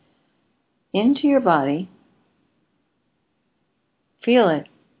heart, into your body. Feel it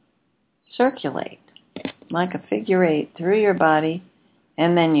circulate like a figure 8 through your body,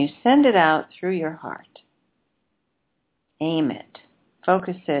 and then you send it out through your heart. Aim it,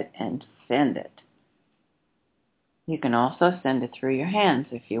 focus it, and send it. You can also send it through your hands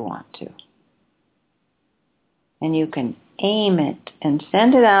if you want to. And you can aim it and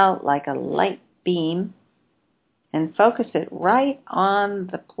send it out like a light beam and focus it right on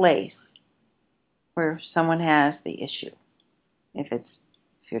the place where someone has the issue. If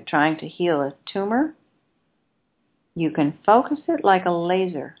you're trying to heal a tumor, you can focus it like a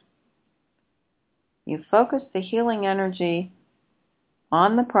laser. You focus the healing energy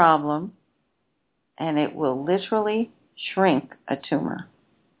on the problem, and it will literally shrink a tumor.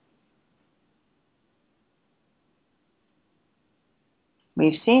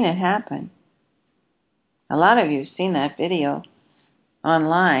 We've seen it happen. A lot of you have seen that video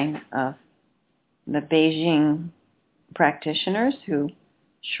online of the Beijing practitioners who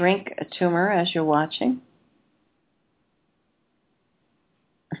shrink a tumor as you're watching.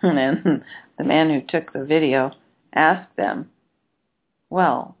 And then the man who took the video asked them,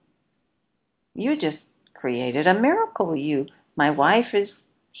 well, you just created a miracle. My wife is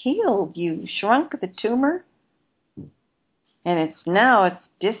healed. You shrunk the tumor, and it's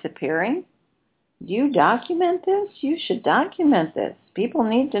disappearing. Do you document this? You should document this. People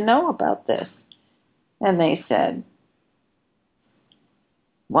need to know about this. And they said,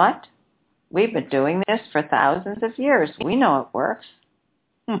 what? We've been doing this for thousands of years. We know it works.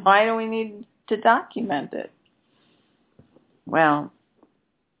 Why do we need to document it? Well,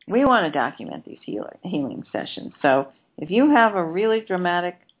 we want to document these healing sessions. So if you have a really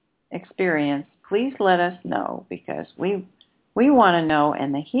dramatic experience, please let us know, because we want to know,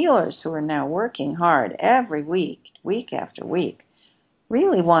 and the healers who are now working hard every week, week after week,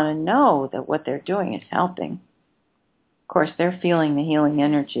 really want to know that what they're doing is helping. Of course, they're feeling the healing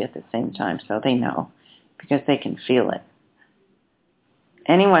energy at the same time, so they know, because they can feel it.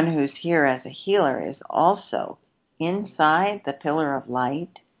 Anyone who's here as a healer is also inside the pillar of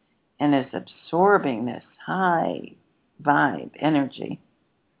light and is absorbing this high vibe energy.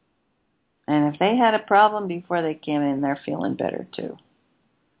 And if they had a problem before they came in, they're feeling better too.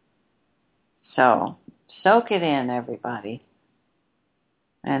 So, soak it in, everybody.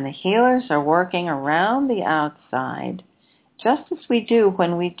 And the healers are working around the outside, just as we do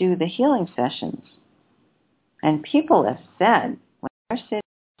when we do the healing sessions. And people have said, when they're sitting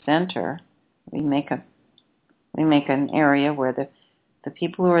in the center, we make an area where the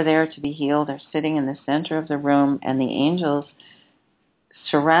people who are there to be healed are sitting in the center of the room, and the angels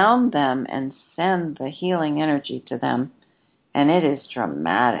surround them and send the healing energy to them. And it is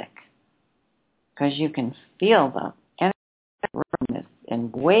dramatic, because you can feel the energy in the room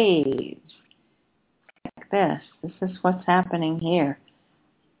in waves like this. This is what's happening here.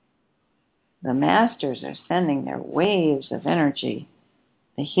 The masters are sending their waves of energy.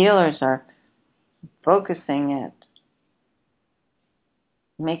 The healers are focusing it,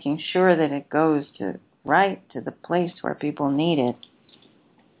 making sure that it goes right to the place where people need it.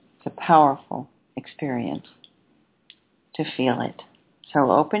 It's a powerful experience to feel it.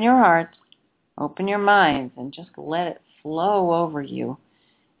 So open your hearts, open your minds, and just let it flow over you,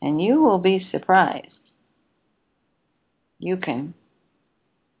 and you will be surprised. You can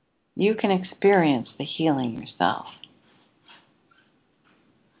experience the healing yourself.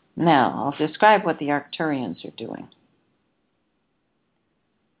 Now, I'll describe what the Arcturians are doing.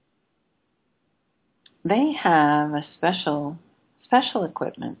 They have a special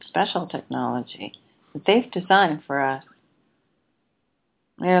equipment, special technology that they've designed for us.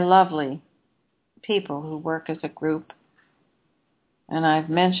 They're lovely people who work as a group. And I've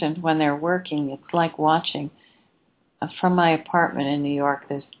mentioned when they're working, it's like watching from my apartment in New York.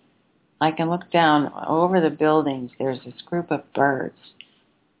 I can look down over the buildings. There's this group of birds.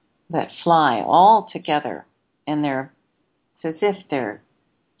 that fly all together, and it's as if they're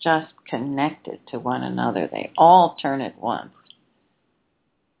just connected to one another. They all turn at once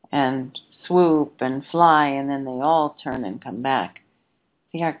and swoop and fly, and then they all turn and come back.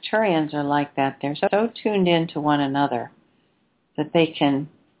 The Arcturians are like that. They're so tuned in to one another that they can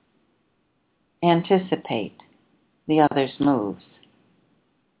anticipate the other's moves.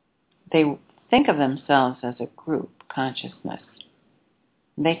 They think of themselves as a group consciousness.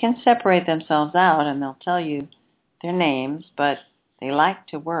 They can separate themselves out, and they'll tell you their names, but they like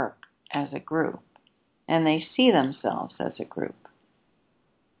to work as a group, and they see themselves as a group.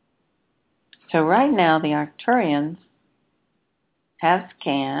 So right now, the Arcturians have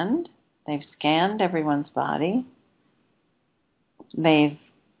they've scanned everyone's body. They've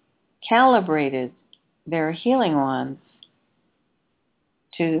calibrated their healing wands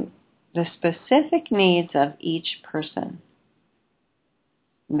to the specific needs of each person.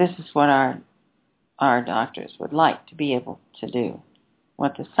 This is what our doctors would like to be able to do,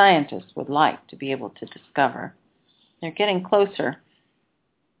 what the scientists would like to be able to discover. They're getting closer,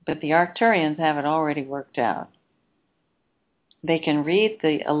 but the Arcturians have it already worked out. They can read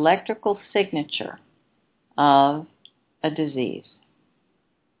the electrical signature of a disease,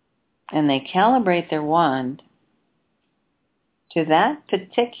 and they calibrate their wand to that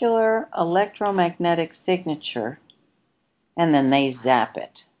particular electromagnetic signature, and then they zap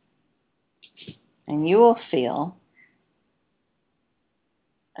it. And you will feel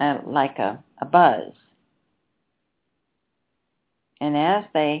like a buzz. And as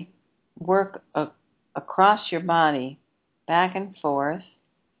they work across your body, back and forth,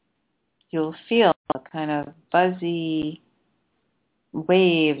 you'll feel a kind of buzzy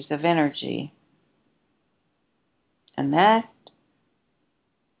waves of energy. And that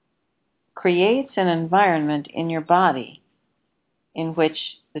creates an environment in your body in which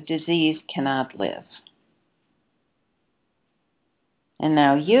the disease cannot live. And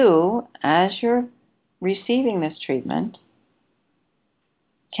now you, as you're receiving this treatment,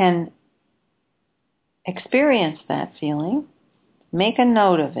 can experience that feeling, make a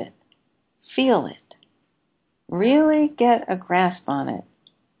note of it, feel it, really get a grasp on it,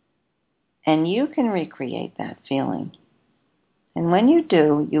 and you can recreate that feeling. And when you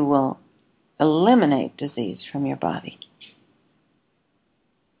do, you will eliminate disease from your body.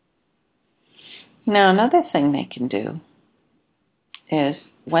 Now, another thing they can do is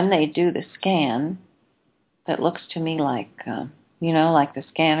when they do the scan, that looks to me like, like the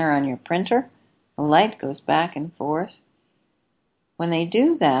scanner on your printer, the light goes back and forth. When they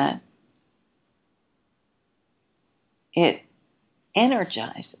do that, it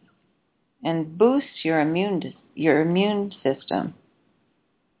energizes and boosts your immune system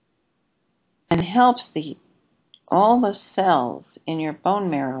and helps all the cells in your bone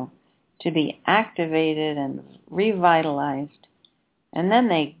marrow to be activated and revitalized. And then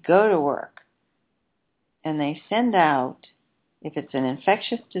they go to work and they send out, if it's an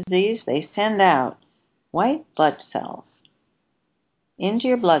infectious disease, they send out white blood cells into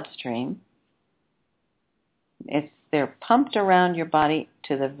your bloodstream. They're pumped around your body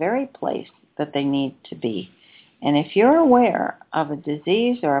to the very place that they need to be. And if you're aware of a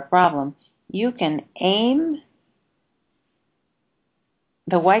disease or a problem, you can aim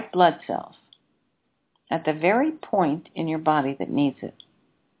the white blood cells at the very point in your body that needs it.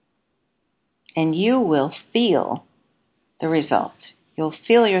 And you will feel the results. You'll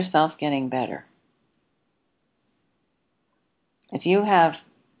feel yourself getting better. If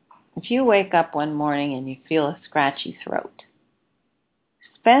you wake up one morning and you feel a scratchy throat,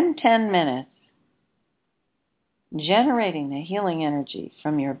 spend 10 minutes generating the healing energy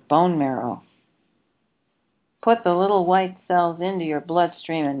from your bone marrow. Put the little white cells into your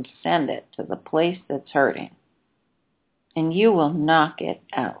bloodstream and send it to the place that's hurting. And you will knock it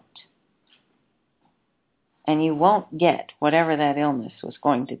out. And you won't get whatever that illness was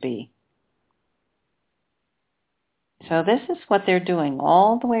going to be. So this is what they're doing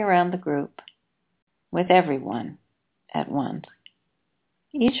all the way around the group with everyone at once.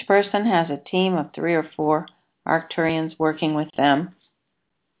 Each person has a team of 3 or 4 Arcturians working with them.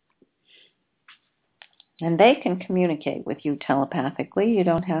 And they can communicate with you telepathically. You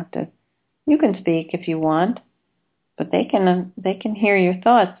don't have to. You can speak if you want, but they can hear your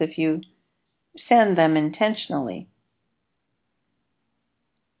thoughts if you send them intentionally.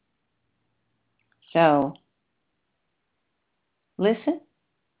 So, listen,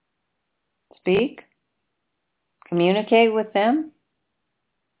 speak, communicate with them,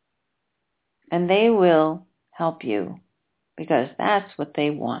 and they will help you because that's what they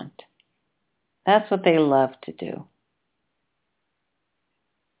want. That's what they love to do.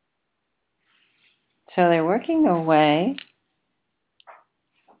 So they're working their way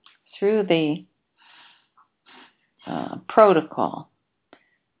through the protocol.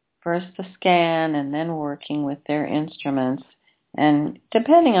 First the scan and then working with their instruments. And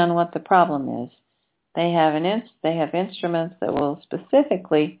depending on what the problem is, they have instruments that will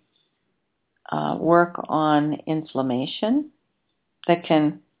specifically work on inflammation, that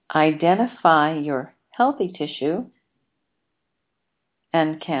can identify your healthy tissue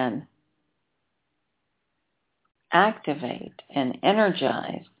and can activate and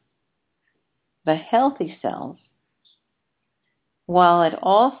energize the healthy cells, while it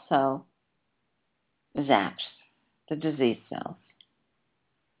also zaps the disease cells.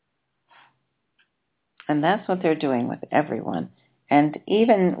 And that's what they're doing with everyone. And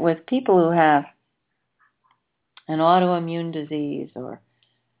even with people who have an autoimmune disease or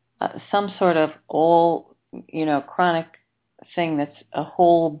some sort of chronic thing that's a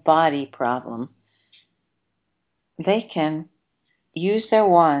whole body problem, they can use their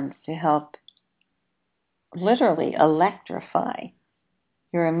wands to help literally electrify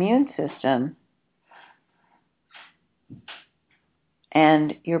your immune system,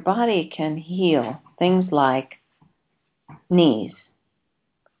 and your body can heal things like knees,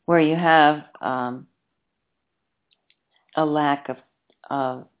 where you have a lack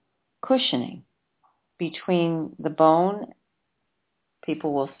of cushioning between the bone.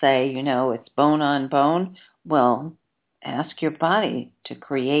 People will say, it's bone on bone. Well, ask your body to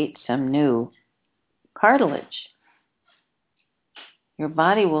create some new cartilage. Your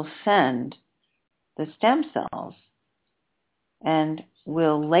body will send the stem cells and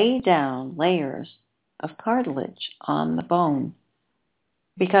will lay down layers of cartilage on the bone,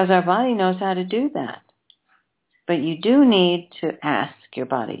 because our body knows how to do that. But you do need to ask your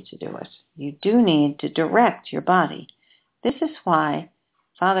body to do it. You do need to direct your body. This is why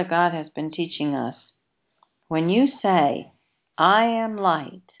Father God has been teaching us, when you say, I am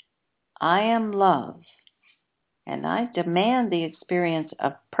light, I am love, and I demand the experience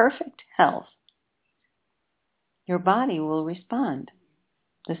of perfect health, your body will respond.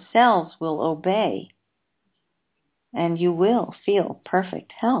 The cells will obey, and you will feel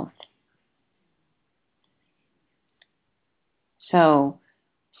perfect health. So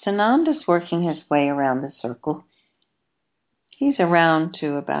Sananda's working his way around the circle. He's around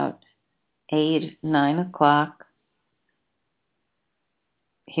to about 8, 9 o'clock.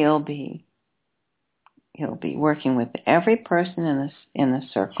 He'll be working with every person in the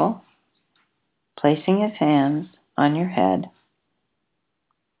circle, placing his hands on your head,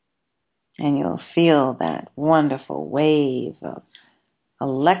 and you'll feel that wonderful wave of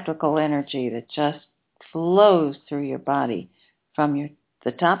electrical energy that just flows through your body from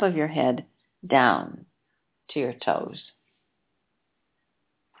the top of your head down to your toes.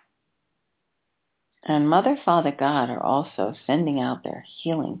 And Mother, Father, God are also sending out their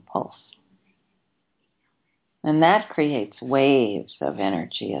healing pulse. And that creates waves of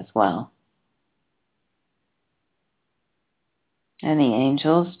energy as well. And the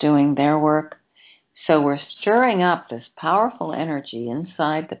angels doing their work. So we're stirring up this powerful energy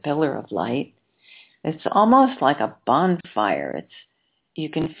inside the pillar of light. It's almost like a bonfire. You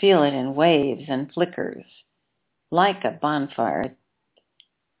can feel it in waves and flickers. Like a bonfire,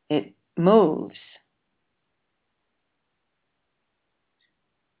 it moves.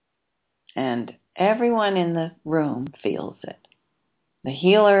 And everyone in the room feels it. The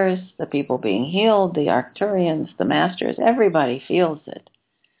healers, the people being healed, the Arcturians, the masters, everybody feels it.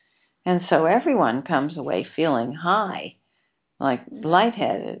 And so everyone comes away feeling high, like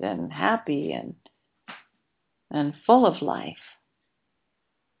lightheaded and happy and full of life.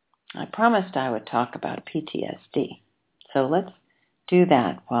 I promised I would talk about PTSD. So let's do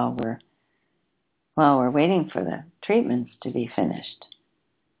that while we're waiting for the treatments to be finished.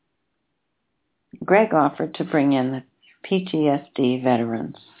 Greg offered to bring in the PTSD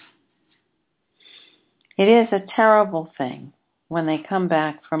veterans. It is a terrible thing when they come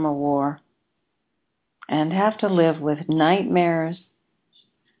back from a war and have to live with nightmares,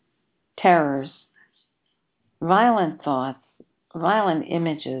 terrors, violent thoughts, violent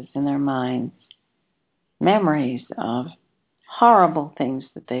images in their minds, memories of horrible things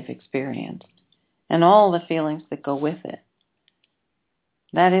that they've experienced, and all the feelings that go with it.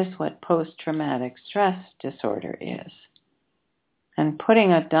 That is what post-traumatic stress disorder is. And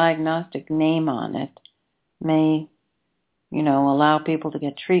putting a diagnostic name on it may, allow people to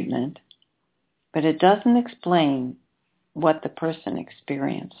get treatment, but it doesn't explain what the person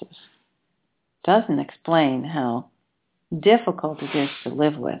experiences. Doesn't explain how difficult it is to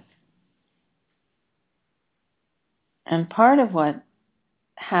live with. And part of what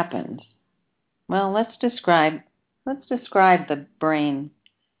happens Well, let's describe the brain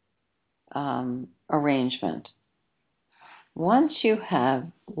arrangement. Once you have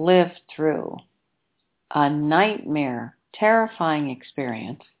lived through a nightmare, terrifying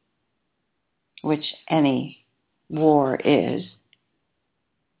experience, which any war is,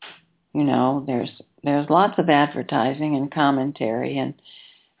 there's lots of advertising and commentary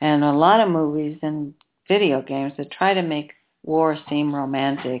and a lot of movies and video games that try to make war seem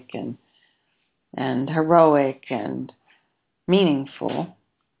romantic and heroic and meaningful,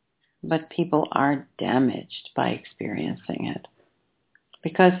 but people are damaged by experiencing it.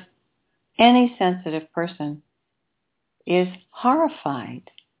 Because any sensitive person is horrified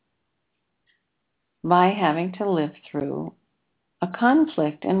by having to live through a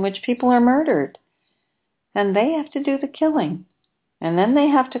conflict in which people are murdered. And they have to do the killing. And then they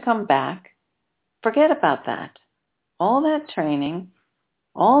have to come back. Forget about that. All that training,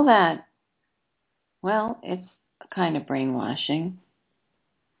 all that, well, it's a kind of brainwashing.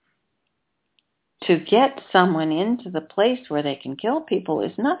 To get someone into the place where they can kill people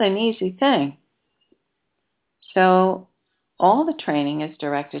is not an easy thing. So all the training is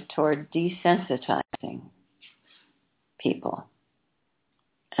directed toward desensitizing people.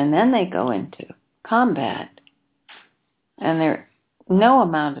 And then they go into combat. And no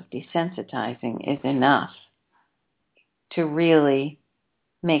amount of desensitizing is enough to really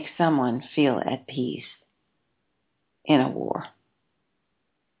make someone feel at peace in a war.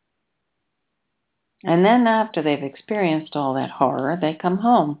 And then after they've experienced all that horror, they come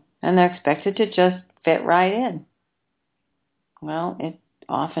home and they're expected to just fit right in. Well, it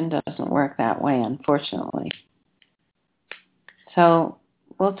often doesn't work that way, unfortunately. So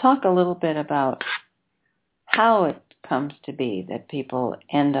we'll talk a little bit about how it comes to be that people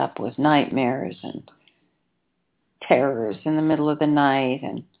end up with nightmares and terrors in the middle of the night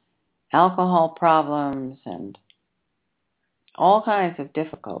and alcohol problems and all kinds of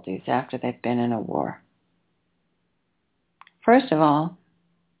difficulties after they've been in a war. First of all,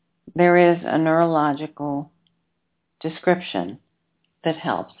 there is a neurological description that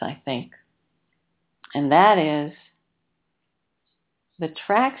helps, I think. And that is the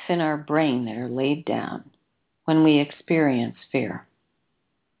tracks in our brain that are laid down when we experience fear.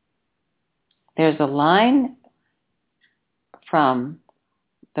 There's a line from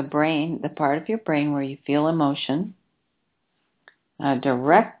the brain, the part of your brain where you feel emotion, a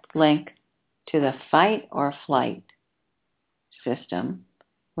direct link to the fight or flight system,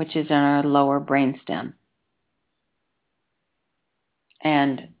 which is in our lower brainstem.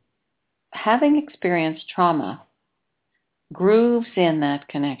 And having experienced trauma grooves in that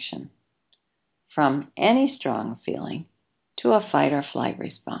connection from any strong feeling to a fight or flight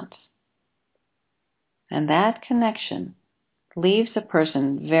response. And that connection leaves a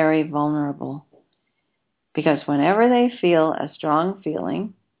person very vulnerable because whenever they feel a strong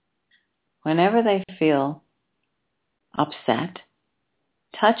feeling, whenever they feel upset,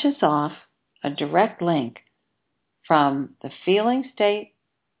 touches off a direct link from the feeling state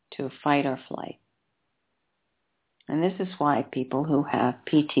to fight or flight. And this is why people who have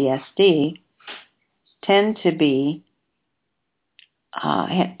PTSD tend to be,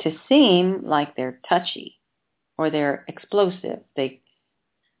 to seem like they're touchy or they're explosive.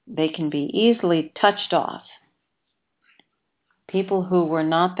 They can be easily touched off. People who were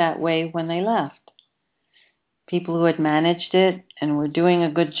not that way when they left. People who had managed it and were doing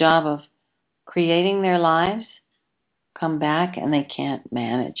a good job of creating their lives come back and they can't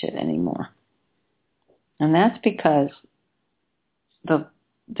manage it anymore. And that's because the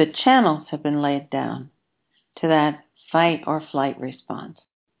channels have been laid down to that fight or flight response.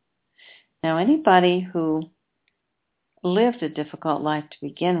 Now, anybody who lived a difficult life to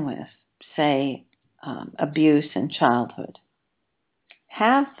begin with, say abuse in childhood,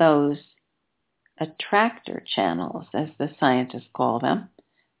 have those attractor channels, as the scientists call them.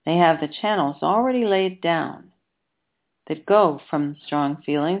 They have the channels already laid down that go from strong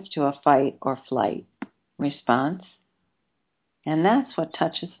feelings to a fight or flight response, and that's what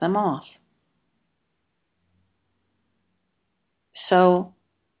touches them off. So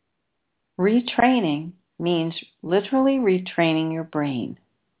retraining means literally retraining your brain.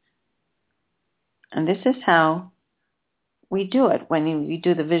 And this is how we do it. When we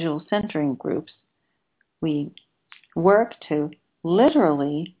do the visual centering groups, we work to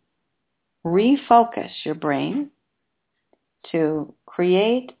literally refocus your brain to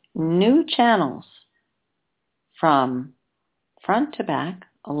create new channels from front to back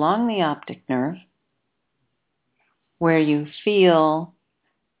along the optic nerve where you feel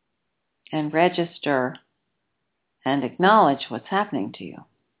and register and acknowledge what's happening to you.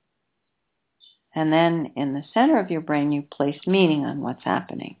 And then in the center of your brain, you place meaning on what's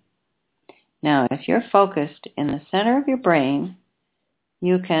happening. Now, if you're focused in the center of your brain,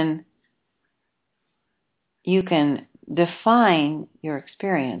 you can define your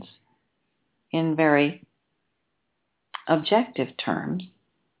experience in very objective terms,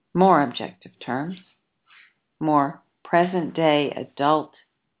 more objective terms, more present-day adult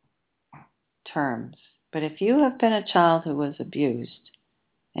terms. But if you have been a child who was abused,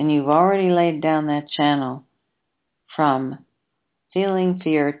 and you've already laid down that channel from feeling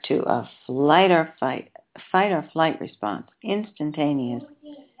fear to a fight or flight response, instantaneous,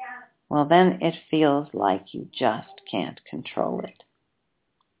 well, then it feels like you just can't control it.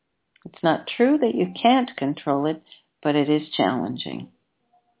 It's not true that you can't control it, but it is challenging.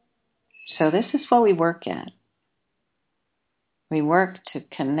 So this is what we work at. We work to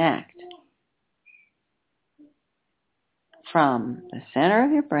connect from the center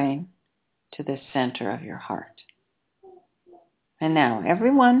of your brain to the center of your heart. And now,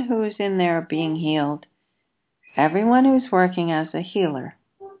 everyone who is in there being healed, everyone who's working as a healer,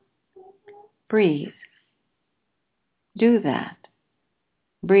 breathe. Do that.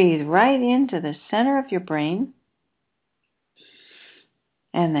 Breathe right into the center of your brain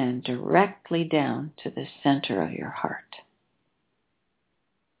and then directly down to the center of your heart.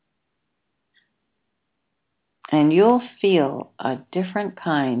 And you'll feel a different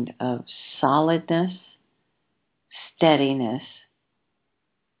kind of solidness, steadiness,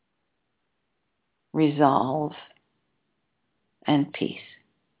 resolve, and peace.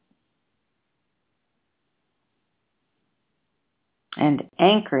 And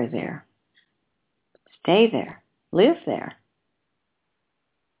anchor there. Stay there. Live there.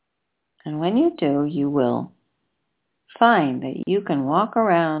 And when you do, you will find that you can walk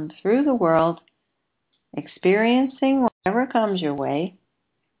around through the world experiencing whatever comes your way,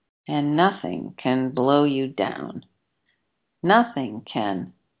 and nothing can blow you down. Nothing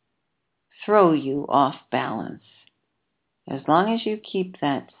can throw you off balance. As long as you keep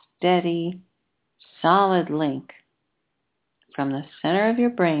that steady, solid link from the center of your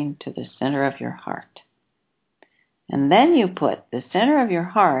brain to the center of your heart. And then you put the center of your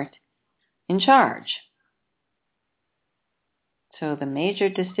heart in charge. So the major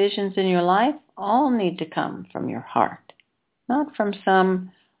decisions in your life all need to come from your heart, not from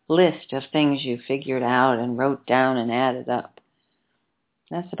some list of things you figured out and wrote down and added up.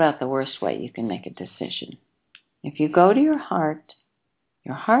 That's about the worst way you can make a decision. If you go to your heart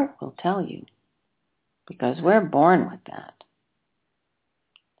will tell you, because we're born with that.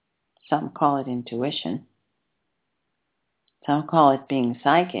 Some call it intuition. Some call it being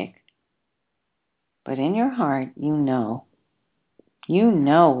psychic. But in your heart, you know. You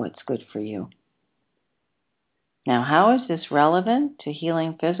know what's good for you. Now, how is this relevant to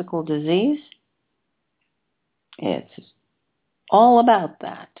healing physical disease? It's all about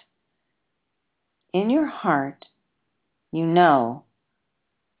that. In your heart, you know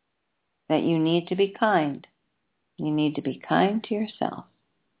that you need to be kind. You need to be kind to yourself.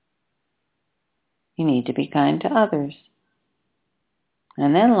 You need to be kind to others.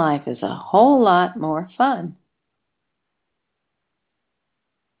 And then life is a whole lot more fun.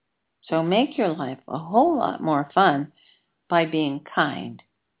 So make your life a whole lot more fun by being kind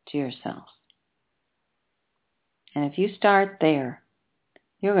to yourself. And if you start there,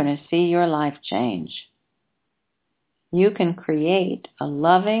 you're going to see your life change. You can create a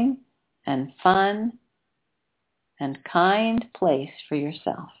loving and fun and kind place for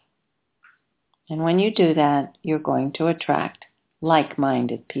yourself. And when you do that, you're going to attract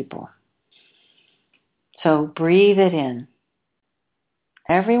like-minded people. So breathe it in.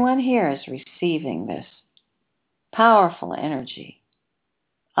 Everyone here is receiving this powerful energy,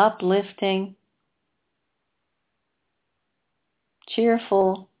 uplifting,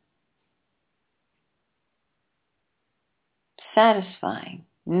 cheerful, satisfying,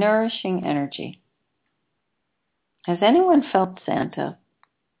 nourishing energy. Has anyone felt Santa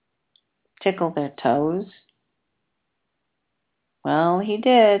tickle their toes? Well, he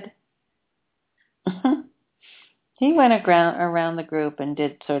did. He went around the group and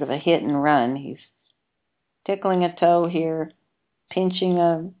did sort of a hit and run. He's tickling a toe here, pinching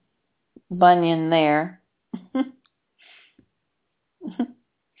a bunion there.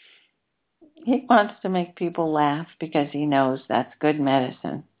 He wants to make people laugh because he knows that's good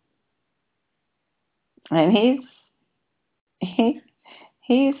medicine. And he's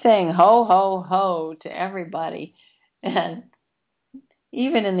saying ho, ho, ho to everybody. And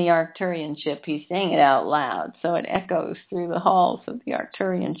even in the Arcturian ship, he's saying it out loud, so it echoes through the halls of the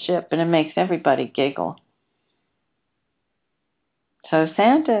Arcturian ship, and it makes everybody giggle. So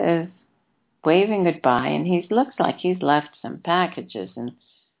Santa is waving goodbye, and he looks like he's left some packages and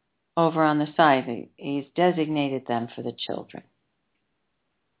over on the side. He's designated them for the children.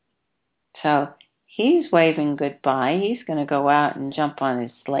 So he's waving goodbye. He's going to go out and jump on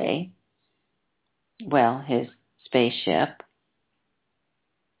his sleigh. Well, his spaceship.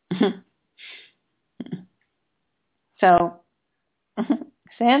 So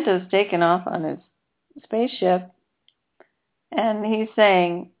Santa's taken off on his spaceship, and he's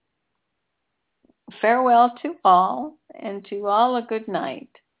saying, farewell to all, and to all a good night.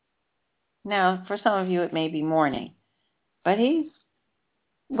 Now, for some of you, it may be morning, but he's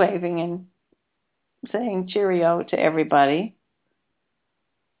waving and saying cheerio to everybody.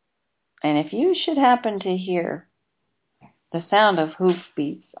 And if you should happen to hear the sound of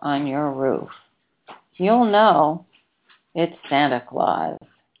hoofbeats on your roof, you'll know it's Santa Claus.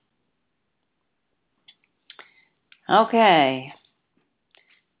 Okay.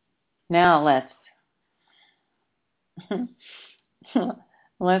 Now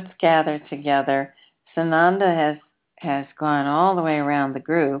let's gather together. Sananda has gone all the way around the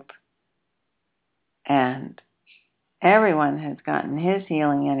group, and everyone has gotten his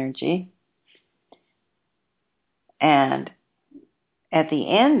healing energy. And at the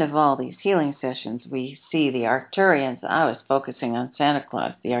end of all these healing sessions, we see the Arcturians. I was focusing on Santa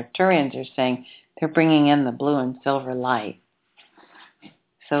Claus. The Arcturians are saying they're bringing in the blue and silver light.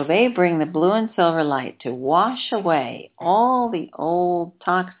 So they bring the blue and silver light to wash away all the old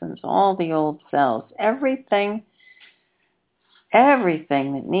toxins, all the old cells, everything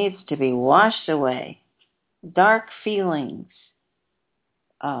that needs to be washed away. Dark feelings,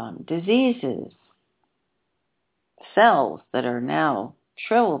 diseases, cells that are now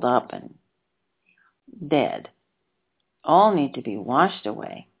shriveled up and dead, all need to be washed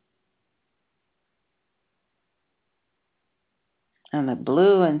away. And the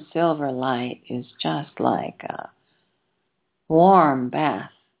blue and silver light is just like a warm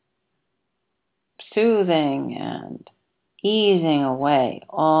bath, soothing and easing away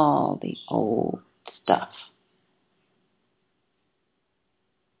all the old stuff.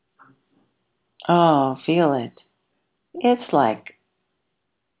 Oh, feel it. It's like,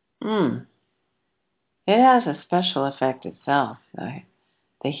 it has a special effect itself,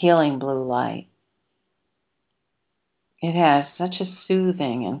 the healing blue light. It has such a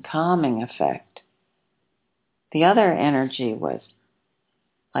soothing and calming effect. The other energy was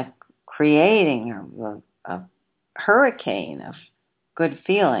like creating a hurricane of good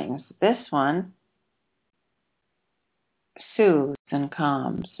feelings. This one soothes and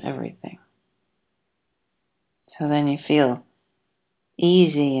calms everything. So then you feel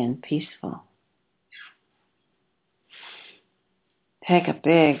easy and peaceful. Take a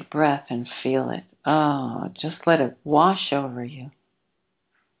big breath and feel it. Oh, just let it wash over you.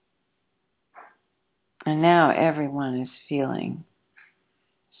 And now everyone is feeling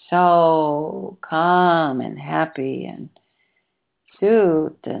so calm and happy and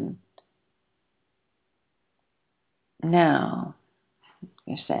soothed. And now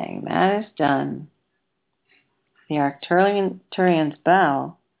you're saying that is done. The Arcturians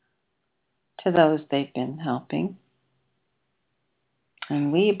bow to those they've been helping.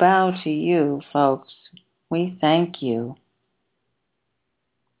 And we bow to you, folks. We thank you.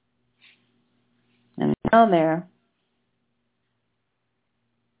 And now they're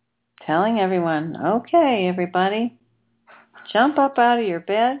telling everyone, okay, everybody, jump up out of your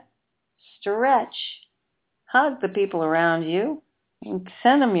bed, stretch, hug the people around you, and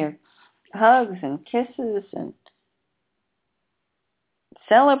send them your hugs and kisses and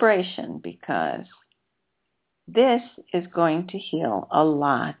celebration, because this is going to heal a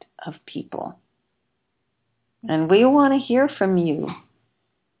lot of people. And we want to hear from you.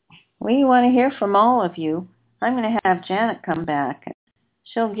 We want to hear from all of you. I'm going to have Janet come back.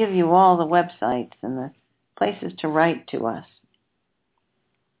 She'll give you all the websites and the places to write to us.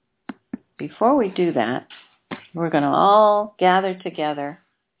 Before we do that, we're going to all gather together.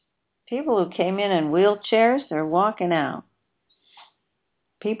 People who came in wheelchairs are walking out.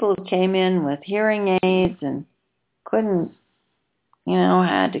 People who came in with hearing aids and couldn't,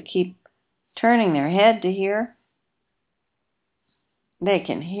 had to keep turning their head to hear, they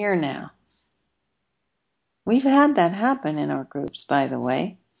can hear now. We've had that happen in our groups, by the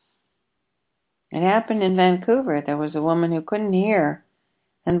way. It happened in Vancouver. There was a woman who couldn't hear.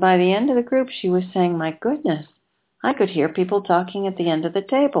 And by the end of the group, she was saying, my goodness, I could hear people talking at the end of the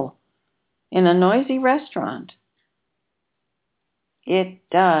table in a noisy restaurant. It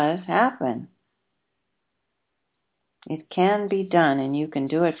does happen. It can be done, and you can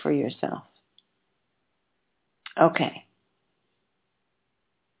do it for yourself. Okay.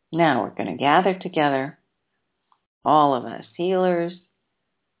 Now we're going to gather together, all of us, healers,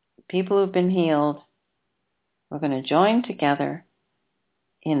 people who've been healed. We're going to join together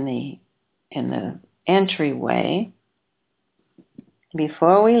in the entryway.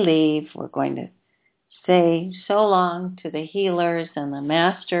 Before we leave, we're going to say so long to the healers and the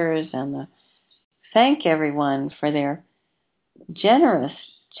masters and thank everyone for their generous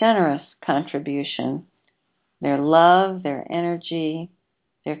contribution, their love, their energy,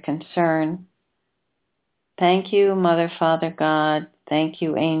 their concern. Thank you, Mother, Father, God. Thank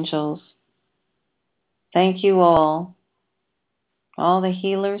you, angels. Thank you all the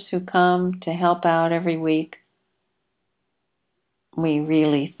healers who come to help out every week. We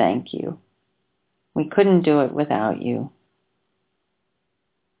really thank you. We couldn't do it without you.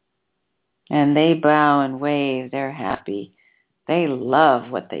 And they bow and wave. They're happy. They love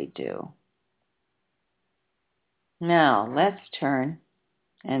what they do. Now, let's turn.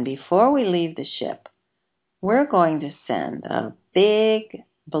 And before we leave the ship, we're going to send a big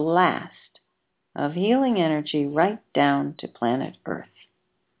blast of healing energy right down to planet Earth.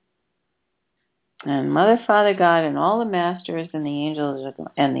 And Mother, Father, God, and all the masters and the angels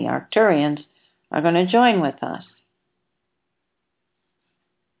and the Arcturians are going to join with us.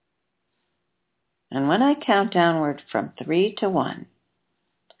 And when I count downward from 3 to 1,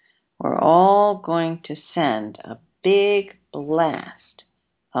 we're all going to send a big blast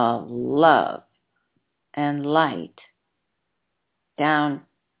of love and light down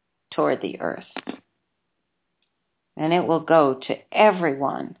toward the earth. And it will go to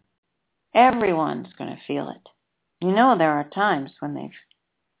everyone. Everyone's going to feel it. You know, there are times when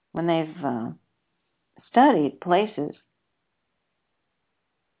they've studied places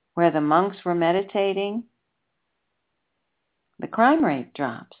where the monks were meditating, the crime rate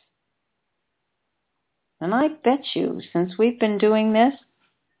drops. And I bet you, since we've been doing this,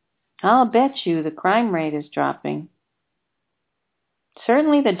 I'll bet you the crime rate is dropping.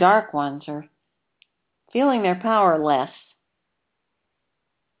 Certainly the dark ones are feeling their power less.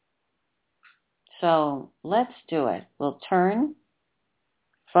 So let's do it. We'll turn,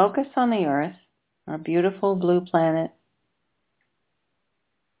 focus on the Earth, our beautiful blue planet.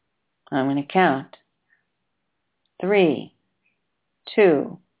 I'm going to count. 3,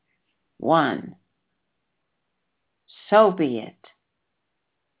 2, 1. So be it.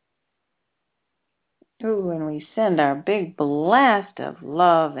 Ooh, and we send our big blast of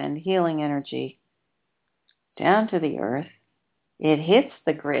love and healing energy down to the Earth. It hits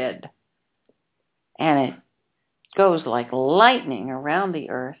the grid, and it goes like lightning around the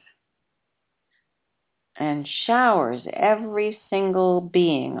Earth and showers every single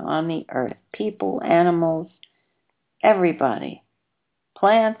being on the Earth, people, animals, everybody,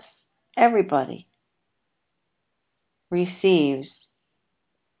 plants, everybody receives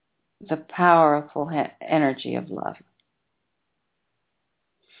the powerful energy of love.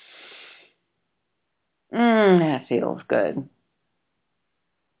 That feels good.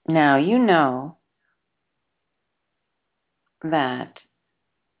 Now, you know that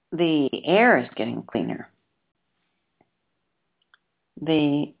the air is getting cleaner.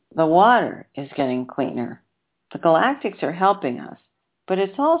 The water is getting cleaner. The galactics are helping us, but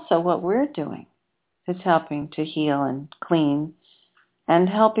it's also what we're doing. It's helping to heal and clean and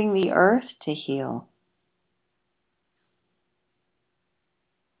helping the earth to heal.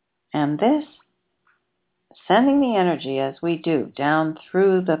 And this, sending the energy as we do down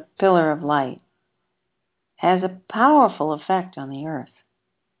through the pillar of light, has a powerful effect on the earth.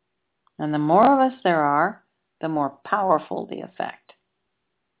 And the more of us there are, the more powerful the effect.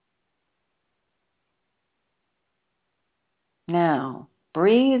 Now,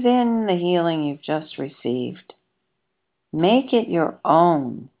 breathe in the healing you've just received. Make it your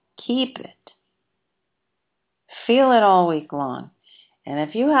own. Keep it. Feel it all week long. And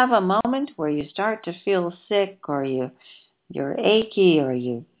if you have a moment where you start to feel sick or you're achy or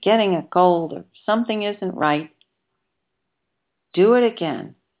you're getting a cold or something isn't right, do it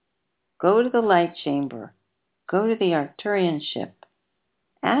again. Go to the light chamber. Go to the Arcturian ship.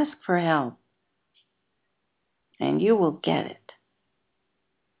 Ask for help. And you will get it.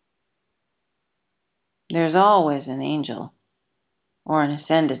 There's always an angel or an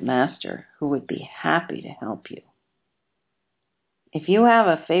ascended master who would be happy to help you. If you have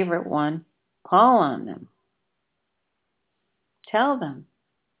a favorite one, call on them. Tell them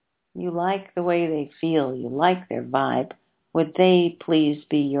you like the way they feel, you like their vibe. Would they please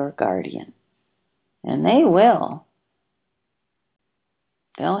be your guardian? And they will.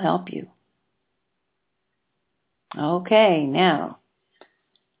 They'll help you. Okay, now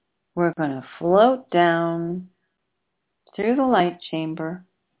we're going to float down through the light chamber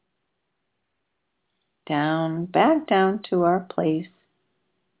back down to our place,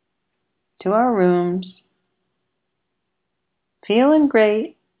 to our rooms, feeling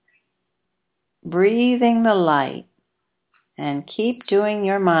great, breathing the light, and keep doing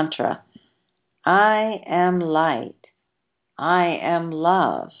your mantra. I am light. I am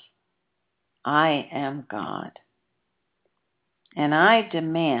love. I am God. And I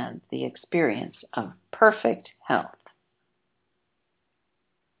demand the experience of perfect health.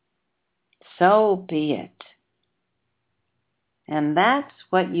 So be it. And that's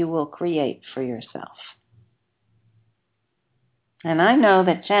what you will create for yourself. And I know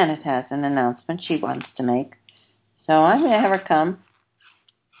that Janet has an announcement she wants to make. So I'm going to have her come.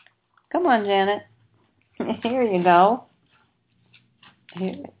 Come on, Janet. Here you go.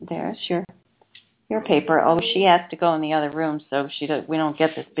 There's your paper. Oh, she has to go in the other room so we don't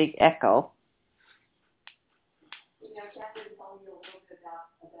get this big echo. You know, Kathryn told me a little bit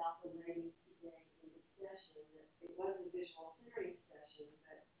about the lady today in the session. That it was a visual theory session,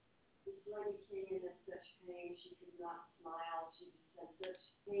 but this lady came in at such pain she could not smile. She just had such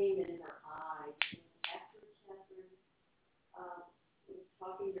pain in her eyes. And after Kathryn was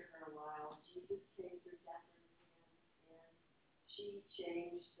talking to her a while, Jesus came through Kathryn's hands and she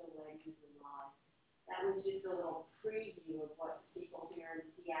changed the lady's life. That was just a little preview of what people here in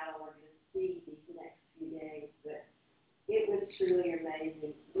Seattle are going to see these next few days. But it was truly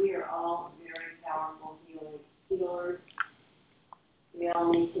amazing. We are all very powerful healers. We all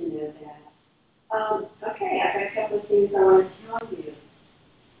need to know that. Okay, I've got a couple of things I want to tell you.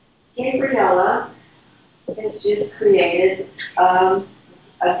 Gabriella has just created a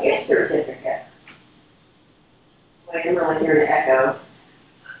gift certificate. Wait, I'm really hearing an echo.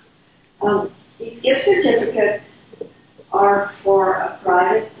 These gift certificates are for a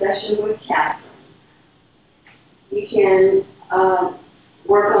private session with Kathryn. You can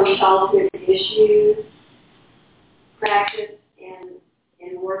work on positive issues, practice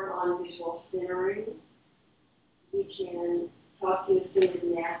and work on visual centering. You can talk to ascended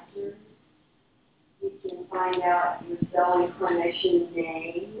masters. You can find out your cell incarnation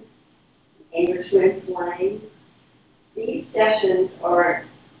name and your twin flame. These sessions are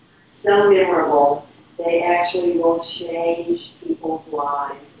so memorable, they actually will change people's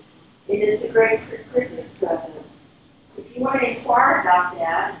lives. It is a great Christmas present. If you want to inquire about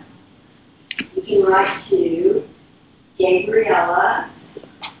that, you can write to Gabriella,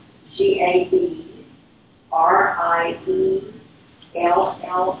 Gabriella,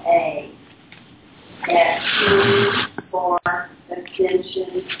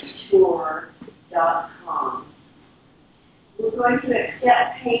 @healingforascensiontour.com. We're going to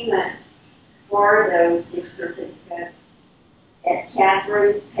accept payment for those gift certificates at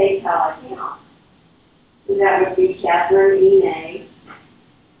Kathryn's PayPal account. So that would be Kathryn E. May.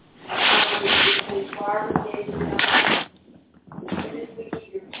 You can inquire with Gabriella. As soon as we get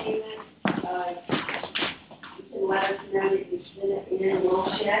your payment, you can let us know that you sent it in, and we'll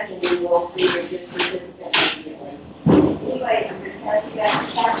check, and then we'll see your gift certificate immediately. Anyway, I'm going to pass you back to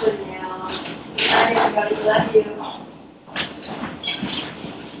Kathryn now. Bye, everybody. Love you.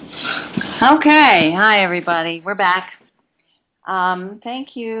 Okay. Hi, everybody. We're back.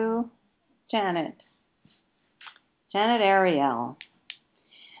 Thank you, Janet. Janet Ariel.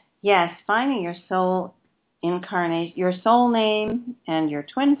 Yes, finding your soul incarnation, your soul name and your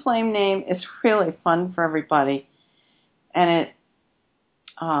twin flame name is really fun for everybody. And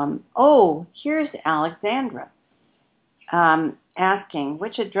here's Alexandra asking,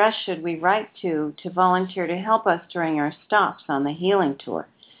 which address should we write to volunteer to help us during our stops on the healing tour?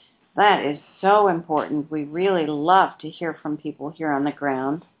 That is so important. We really love to hear from people here on the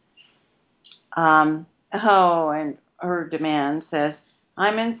ground. And her demand says,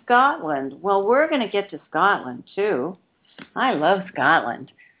 I'm in Scotland. Well, we're going to get to Scotland, too. I love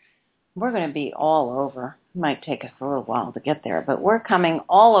Scotland. We're going to be all over. It might take us a little while to get there, but we're coming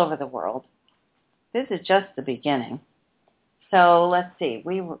all over the world. This is just the beginning. So let's see.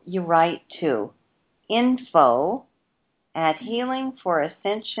 You write to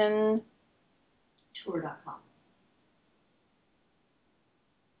info@healingforascensiontour.com.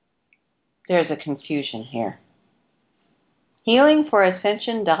 There's a confusion here.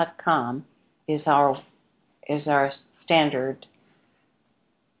 Healingforascension.com is our standard,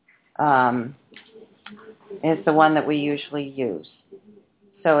 is the one that we usually use.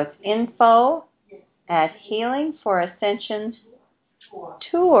 So it's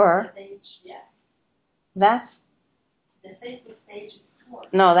info@healingforascensiontour. That's the Facebook page.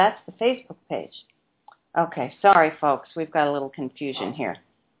 No, that's the Facebook page. Okay, sorry, folks. We've got a little confusion here.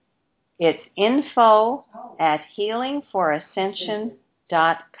 It's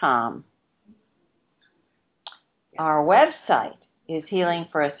info@healingforascension.com. our website is Healing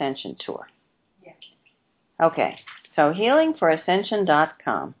for Ascension Tour. Yes. Okay, so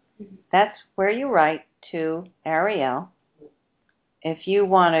healingforascension.com. That's where you write to Ariel if you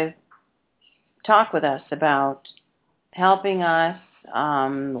want to talk with us about helping us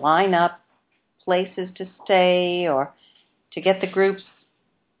line up places to stay or to get the groups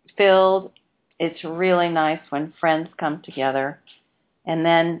filled. It's really nice when friends come together. And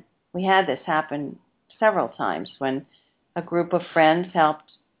then we had this happen several times when a group of friends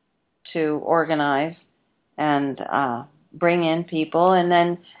helped to organize and bring in people, and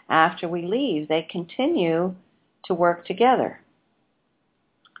then after we leave, they continue to work together.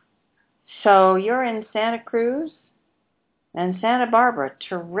 So you're in Santa Cruz and Santa Barbara.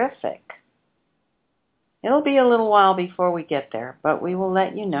 Terrific. It'll be a little while before we get there, but we will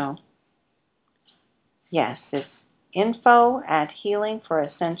let you know. Yes, it's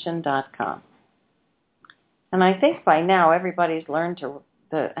info@healingforascension.com. And I think by now everybody's learned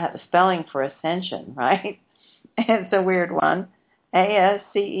the spelling for ascension, right? It's a weird one.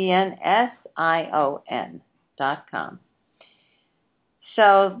 ASCENSION.com.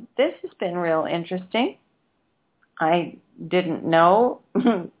 So this has been real interesting. I didn't know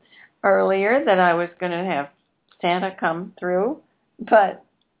earlier that I was going to have Santa come through, but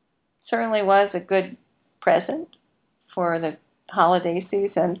certainly was a good present for the holiday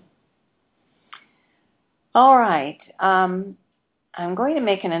season. All right. I'm going to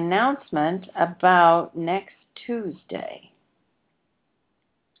make an announcement about next Tuesday.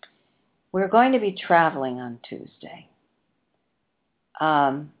 We're going to be traveling on Tuesday.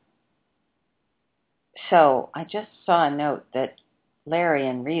 So I just saw a note that Larry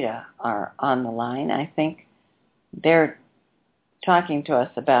and Rita are on the line. I think they're talking to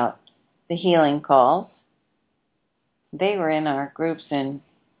us about the healing calls. They were in our groups in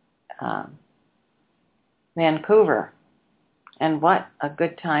Vancouver, and what a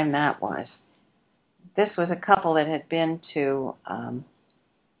good time that was. This was a couple that had been to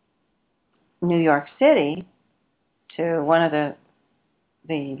New York City to one of the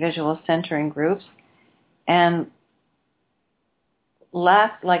visual centering groups, and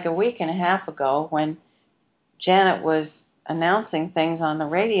like a week and a half ago when Janet was announcing things on the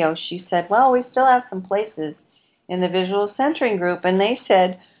radio, she said, well, we still have some places in the visual centering group, and they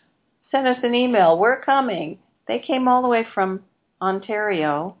said, send us an email, we're coming. They came all the way from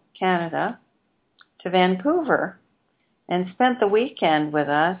Ontario, Canada, to Vancouver and spent the weekend with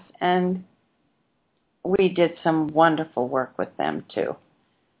us, and we did some wonderful work with them too.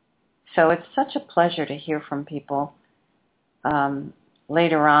 So it's such a pleasure to hear from people.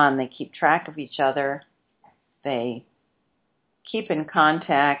 Later on, they keep track of each other. They keep in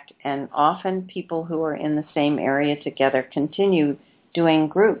contact, and often people who are in the same area together continue doing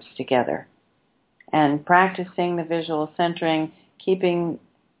groups together and practicing the visual centering, keeping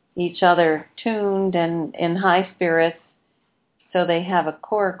each other tuned and in high spirits, so they have a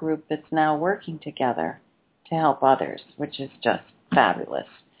core group that's now working together to help others, which is just fabulous.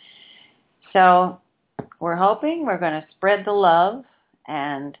 So we're hoping we're going to spread the love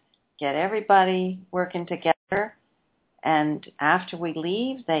and get everybody working together, and after we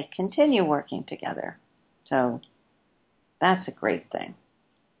leave, they continue working together. So that's a great thing.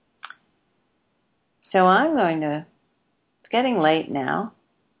 So it's getting late now.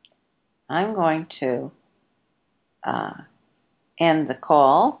 I'm going to end the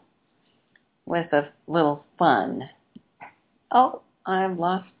call with a little fun. Oh, I've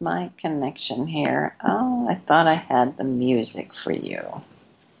lost my connection here. Oh, I thought I had the music for you.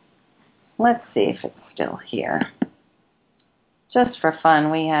 Let's see if it's still here. Just for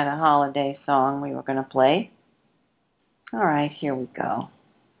fun, we had a holiday song we were going to play. All right, here we go.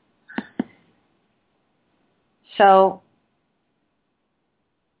 So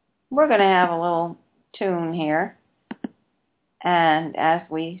we're going to have a little tune here, and as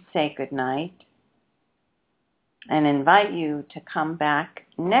we say goodnight, and invite you to come back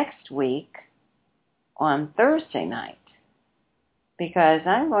next week on Thursday night, because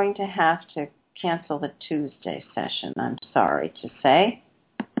I'm going to have to cancel the Tuesday session, I'm sorry to say.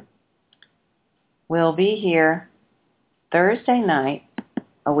 We'll be here Thursday night,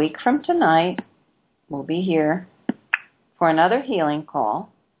 a week from tonight. We'll be here for another healing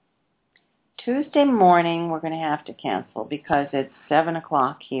call. Tuesday morning, we're going to have to cancel because it's 7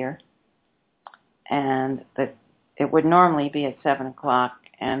 o'clock here, and it would normally be at 7 o'clock,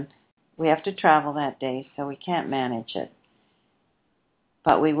 and we have to travel that day, so we can't manage it.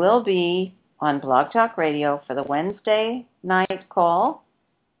 But we will be on Blog Talk Radio for the Wednesday night call,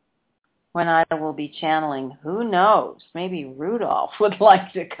 when I will be channeling, who knows, maybe Rudolph would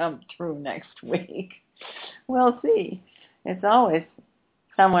like to come through next week. We'll see. It's always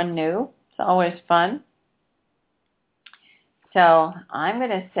someone new. It's always fun. So I'm going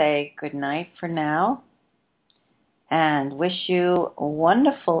to say good night for now and wish you a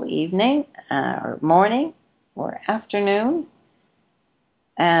wonderful evening or morning or afternoon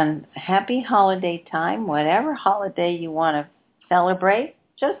and happy holiday time. Whatever holiday you want to celebrate,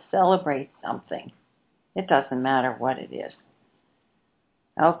 just celebrate something. It doesn't matter what it is.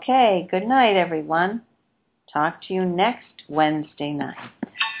 Okay, good night, everyone. Talk to you next Wednesday night.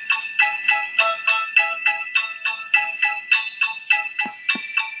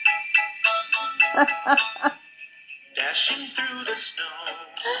 Dashing through the snow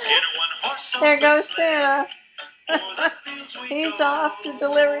in a one-horse open There goes sleigh. Santa. O'er the fields we He's go, off to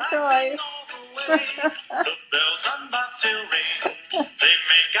deliver toys. the bells on bobtail ring. They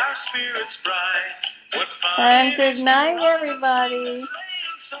make our spirits bright. What fun And it good is to night, ride everybody. a sleigh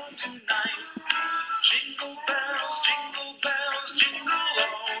and song tonight.